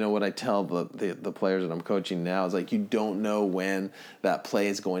valuable. And you know what I tell the players that I'm coaching now is, like, you don't know when that play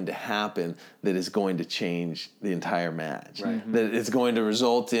is going to happen that is going to change the entire match. Right. That it's going to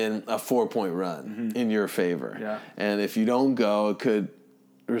result in a 4-point run in your favor. Yeah. And if you don't go, it could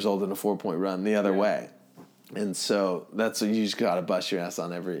result in a 4-point run the other way. And so that's you just got to bust your ass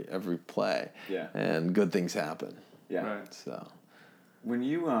on every play. Yeah. And good things happen. Yeah. Right. So when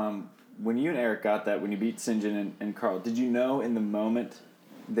you and Eric got that, when you beat Sinjin and Carl, did you know in the moment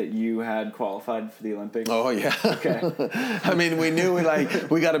that you had qualified for the Olympics? Oh, yeah. Okay. I mean, we knew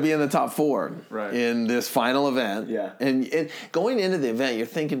we got to be in the top 4 in this final event. Yeah. And going into the event, you're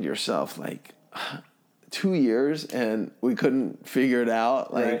thinking to yourself, like, 2 years and we couldn't figure it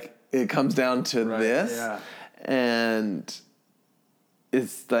out. Like, it comes down to this. Yeah. And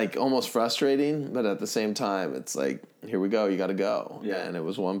it's like almost frustrating, but at the same time, it's like, here we go, you got to go. Yeah. And it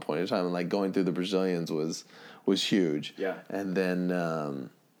was one point in time, and like going through the Brazilians was was huge. Yeah. And then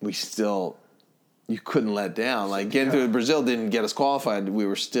you couldn't let down. Like getting through Brazil didn't get us qualified. We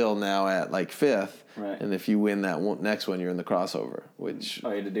were still now at like 5th. Right. And if you win that next one, you're in the crossover, which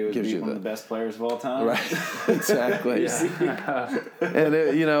all you had to do was beat one of the best players of all time. Right. Exactly. And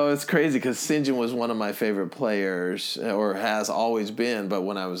it's crazy because Sinjin was one of my favorite players, or has always been. But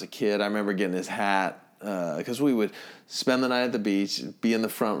when I was a kid, I remember getting his hat because we would spend the night at the beach, be in the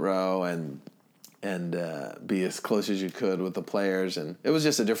front row, and be as close as you could with the players. And it was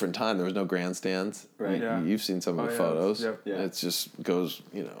just a different time. There was no grandstands. Right. Yeah. You've seen some of the photos. Yep. Yeah. It just goes,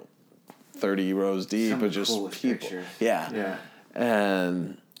 30 rows deep of just people. Pictures. Yeah.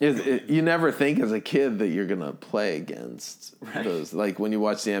 And you never think as a kid that you're going to play against those. Like when you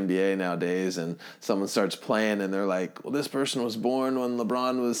watch the NBA nowadays and someone starts playing and they're like, well, this person was born when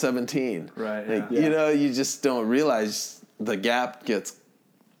LeBron was 17. Right. Like, Yeah. you just don't realize the gap gets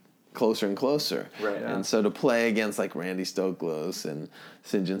closer and closer. Right. Yeah. And so to play against like Randy Stoklos and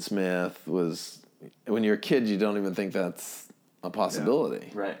Sinjin Smith was, when you're a kid, you don't even think that's a possibility.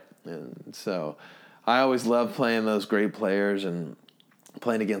 Yeah. Right. And so I always loved playing those great players, and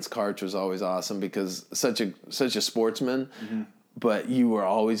playing against Karch was always awesome because such a sportsman, but you were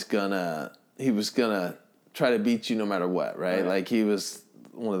always he was gonna try to beat you no matter what, right? Like he was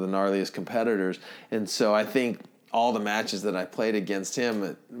one of the gnarliest competitors. And so I think all the matches that I played against him,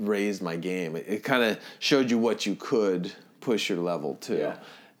 it raised my game. It kind of showed you what you could push your level to. Yeah.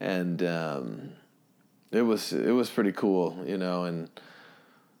 And it was pretty cool, and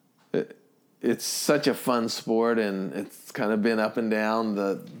it's such a fun sport, and it's kind of been up and down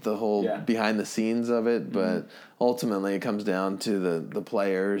the whole behind the scenes of it, but ultimately it comes down to the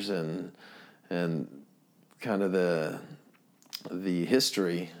players and kind of the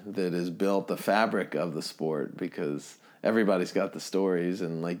history that is built, the fabric of the sport, because everybody's got the stories,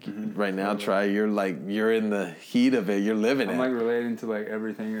 and like right now, you're in the heat of it, you're living it. I'm like relating to like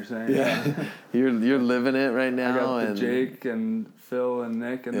everything you're saying. Yeah, you're living it right now. I got and Jake and Phil and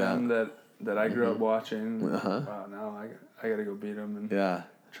Nick and them that I grew up watching. Wow, now I got to go beat them and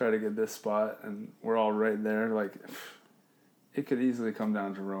try to get this spot, and we're all right there. Like it could easily come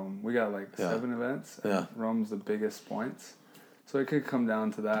down to Rome. We got like 7 events. And Rome's the biggest points. So it could come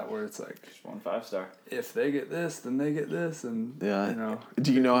down to that where it's like Just 1 5-star. If they get this, then they get this, and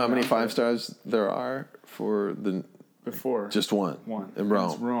Do you know how many 5-stars there are for the? Before just one in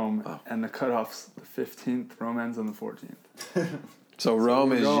Rome. It's Rome, and the cutoff's the 15th. Rome ends on the 14th. So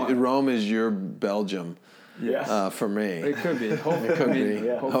Rome is your Belgium. Yes. For me. It could be. Hopefully,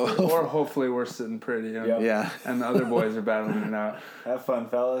 hopefully we're sitting pretty. Yeah. And the other boys are battling it out. Have fun,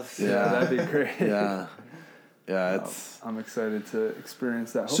 fellas. Yeah, that'd be great. Yeah, I'm excited to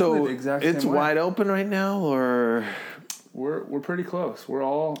experience that. So hopefully the exact it's same way. wide open right now, or we're pretty close. We're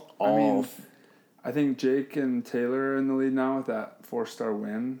all. I mean, I think Jake and Taylor are in the lead now with that 4-star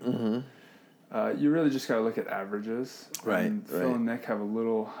win. You really just got to look at averages. Right. And Phil and Nick have a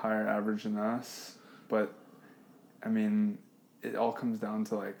little higher average than us, but I mean, it all comes down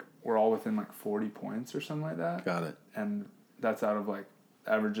to like we're all within like 40 points or something like that. Got it. And that's out of like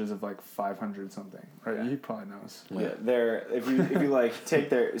averages of like 500 something, right? Yeah. He probably knows. Yeah, they're if you like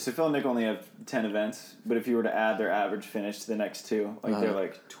take their Phil and Nick only have 10 events, but if you were to add their average finish to the next 2, like they're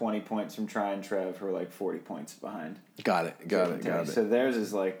like 20 points from Try and Trev, who are like 40 points behind. Got it. So theirs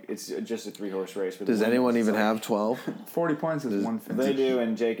is like it's just a 3-horse race. Does anyone even have 12? 40 points is one finish. They do,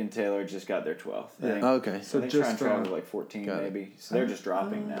 and Jake and Taylor just got their 12th. Okay. So I think Try and Trev are like 14 got maybe. So they're just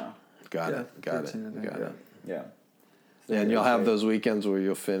dropping now. Got it. 13, Got it. Yeah. And you'll have those weekends where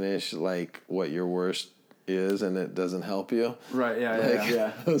you'll finish like what your worst is, and it doesn't help you. Right,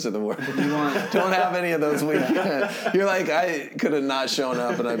 yeah. Those are the worst. Don't have any of those weekends. You're like, I could have not shown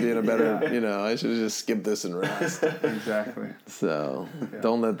up and I'd be in a better, I should have just skipped this and rest. Exactly. So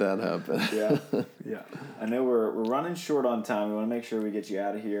don't let that happen. Yeah. I know we're running short on time. We want to make sure we get you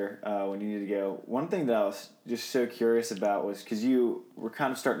out of here when you need to go. One thing that I was just so curious about was because you were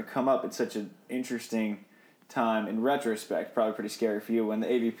kind of starting to come up at such an interesting time in retrospect, probably pretty scary for you, when the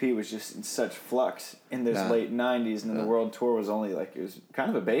AVP was just in such flux in those late 90s, and then the World Tour was only like, it was kind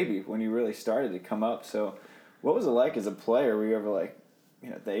of a baby when you really started to come up. So what was it like as a player? Were you ever like,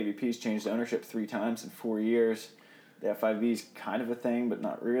 the AVP's changed ownership 3 times in 4 years. The FIV's kind of a thing, but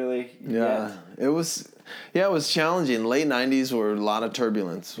not really yet. It was challenging. Late 90s were a lot of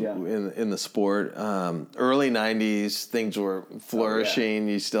turbulence in the sport. Early 90s, things were flourishing.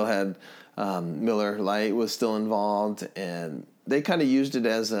 You still had Miller Lite was still involved, and they kind of used it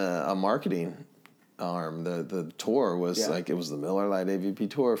as a marketing arm. The tour was like, it was the Miller Lite AVP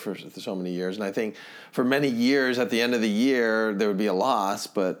tour for so many years. And I think for many years at the end of the year, there would be a loss,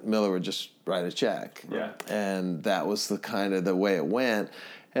 but Miller would just write a check. Yeah. And that was the kind of the way it went.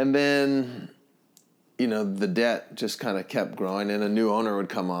 And then, the debt just kind of kept growing, and a new owner would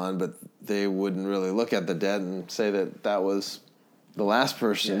come on, but they wouldn't really look at the debt and say that was the last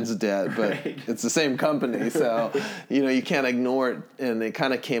person's debt, but it's the same company, so you can't ignore it. And it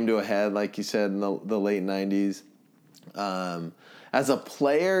kind of came to a head, like you said, in the late 90s. As a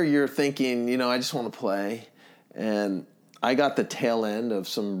player, you're thinking, I just want to play, and I got the tail end of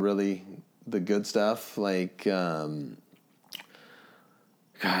some really the good stuff. Like,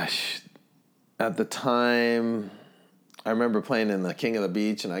 at the time, I remember playing in the King of the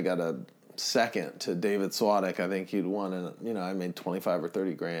Beach, and I got a second to David Swadek. I think he'd won, and I made 25 or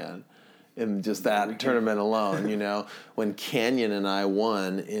 30 grand in just that tournament alone. When Canyon and I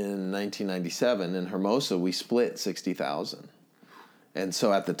won in 1997 in Hermosa, we split 60,000. And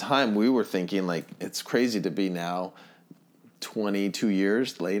so at the time we were thinking, like, it's crazy to be now 22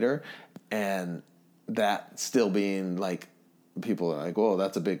 years later and that still being like, people are like, whoa,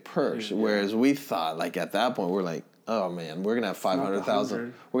 that's a big purse. Yeah. Whereas we thought, like, at that point, we're like, oh man, we're gonna have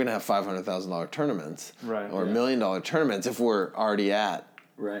 $500,000. We're gonna have $500,000 tournaments, right? Or $1 million tournaments if we're already at,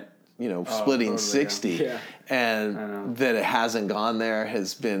 right? Splitting totally, 60, yeah. And that it hasn't gone there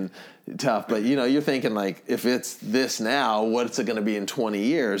has been tough. But you're thinking, like, if it's this now, what's it gonna be in 20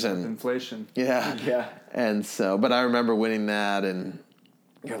 years? And inflation. Yeah. And so, but I remember winning that, and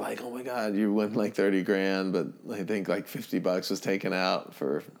you're like, oh my God, you win like 30 grand, but I think like $50 was taken out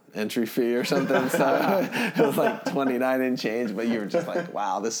for entry fee or something. So it was like 29 and change, but you were just like,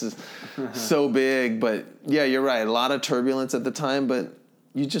 wow, this is so big. But yeah, you're right. A lot of turbulence at the time, but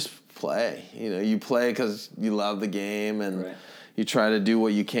you just play. You play because you love the game, and you try to do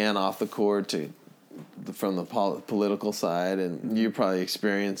what you can off the court from the political side, and you're probably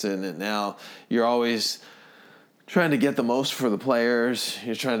experiencing it now. You're always trying to get the most for the players.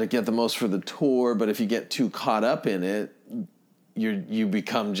 You're trying to get the most for the tour, but if you get too caught up in it, you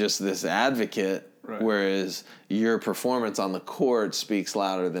become just this advocate, whereas your performance on the court speaks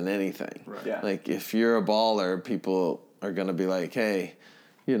louder than anything. Right. Yeah. Like, if you're a baller, people are going to be like, hey,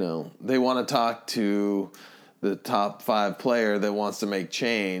 they want to talk to the top 5 player that wants to make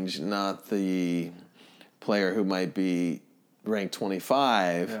change, not the player who might be ranked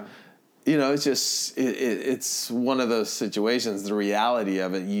 25. Yeah. It's just, it's one of those situations. The reality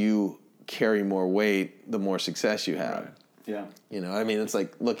of it, you carry more weight the more success you have. Right. Yeah. It's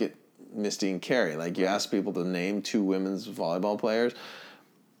like, look at Misty and Carrie. Like, you ask people to name 2 women's volleyball players.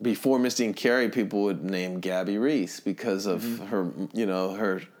 Before Misty and Carrie, people would name Gabby Reese because of her,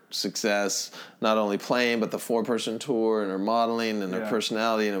 her success, not only playing, but the 4-person tour and her modeling and her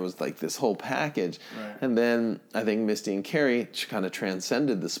personality, and it was like this whole package. Right. And then I think Misty and Carrie kind of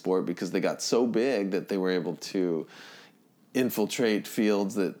transcended the sport because they got so big that they were able to infiltrate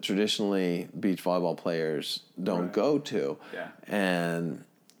fields that traditionally beach volleyball players don't go to. Yeah. And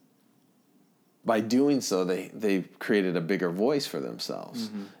by doing so, they created a bigger voice for themselves.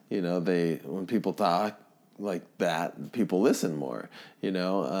 When people talk like that, people listen more,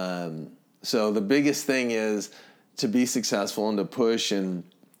 so the biggest thing is to be successful and to push and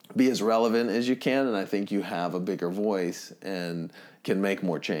be as relevant as you can, and I think you have a bigger voice and can make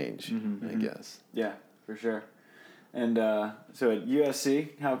more change, I guess. Yeah, for sure. And so at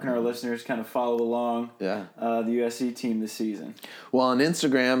USC, how can our listeners kind of follow along the USC team this season? Well, on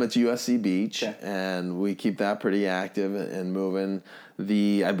Instagram, it's USC Beach, and we keep that pretty active and moving.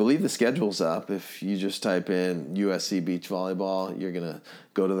 I believe the schedule's up. If you just type in USC Beach Volleyball, you're going to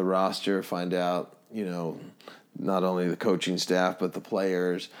go to the roster, find out, not only the coaching staff, but the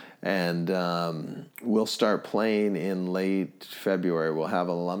players. And we'll start playing in late February. We'll have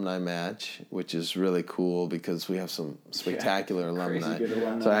an alumni match, which is really cool because we have some spectacular alumni. Crazy good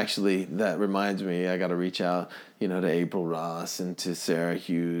alumni. So actually, that reminds me, I got to reach out, to April Ross and to Sarah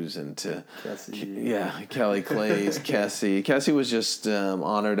Hughes and to Kelly Clays, Kessie. Kessie was just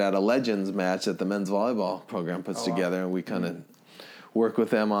honored at a Legends match that the men's volleyball program puts together, and we kind of work with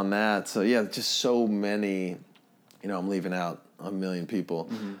them on that. So yeah, just so many. I'm leaving out a million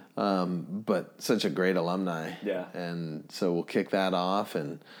people, but such a great alumni. Yeah. And so we'll kick that off,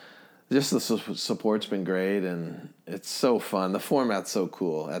 and just the support's been great, and it's so fun. The format's so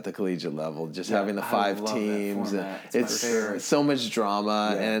cool at the collegiate level. Just having the 5 teams, it's so much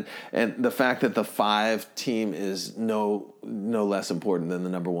drama, and the fact that the 5 team is no less important than the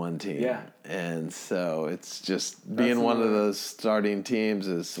number 1 team. Yeah. And so it's just being one of those starting teams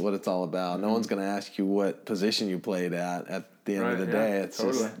is what it's all about. No one's going to ask you what position you played at at the end of the day. It's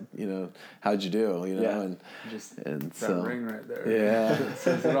totally. just, you know, how'd you do, you know, and that so ring right there. Yeah. It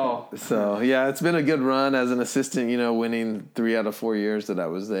says it all. So, yeah, it's been a good run as an assistant, you know, winning 3 out of 4 years that I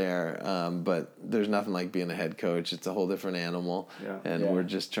was there. But there's nothing like being a head coach. It's a whole different animal. Yeah. And we're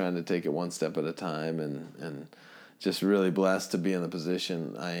just trying to take it one step at a time, and just really blessed to be in the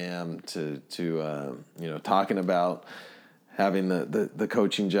position I am to you know, talking about having the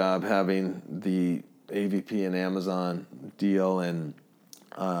coaching job, having the AVP and Amazon deal, and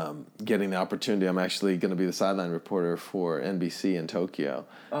getting the opportunity. I'm actually going to be the sideline reporter for NBC in Tokyo.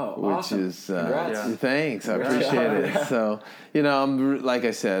 Oh, which awesome. is Congrats. thanks. I appreciate it. So, you know, I'm like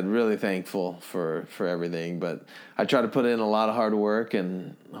I said, really thankful for everything. But I try to put in a lot of hard work,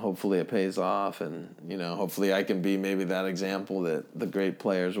 and hopefully it pays off. And you know, hopefully I can be maybe that example that the great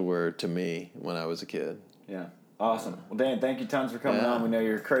players were to me when I was a kid. Yeah. Awesome. Well, Dan, thank you tons for coming on. We know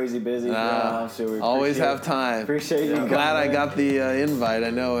you're crazy busy. So we always have time. Appreciate you. Glad I got the invite.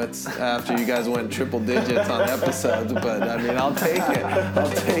 I know it's after you guys went triple digits on episodes, but I mean, I'll take it.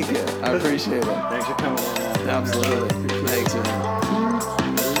 I appreciate it. Thanks for coming on. Absolutely. Thanks, man.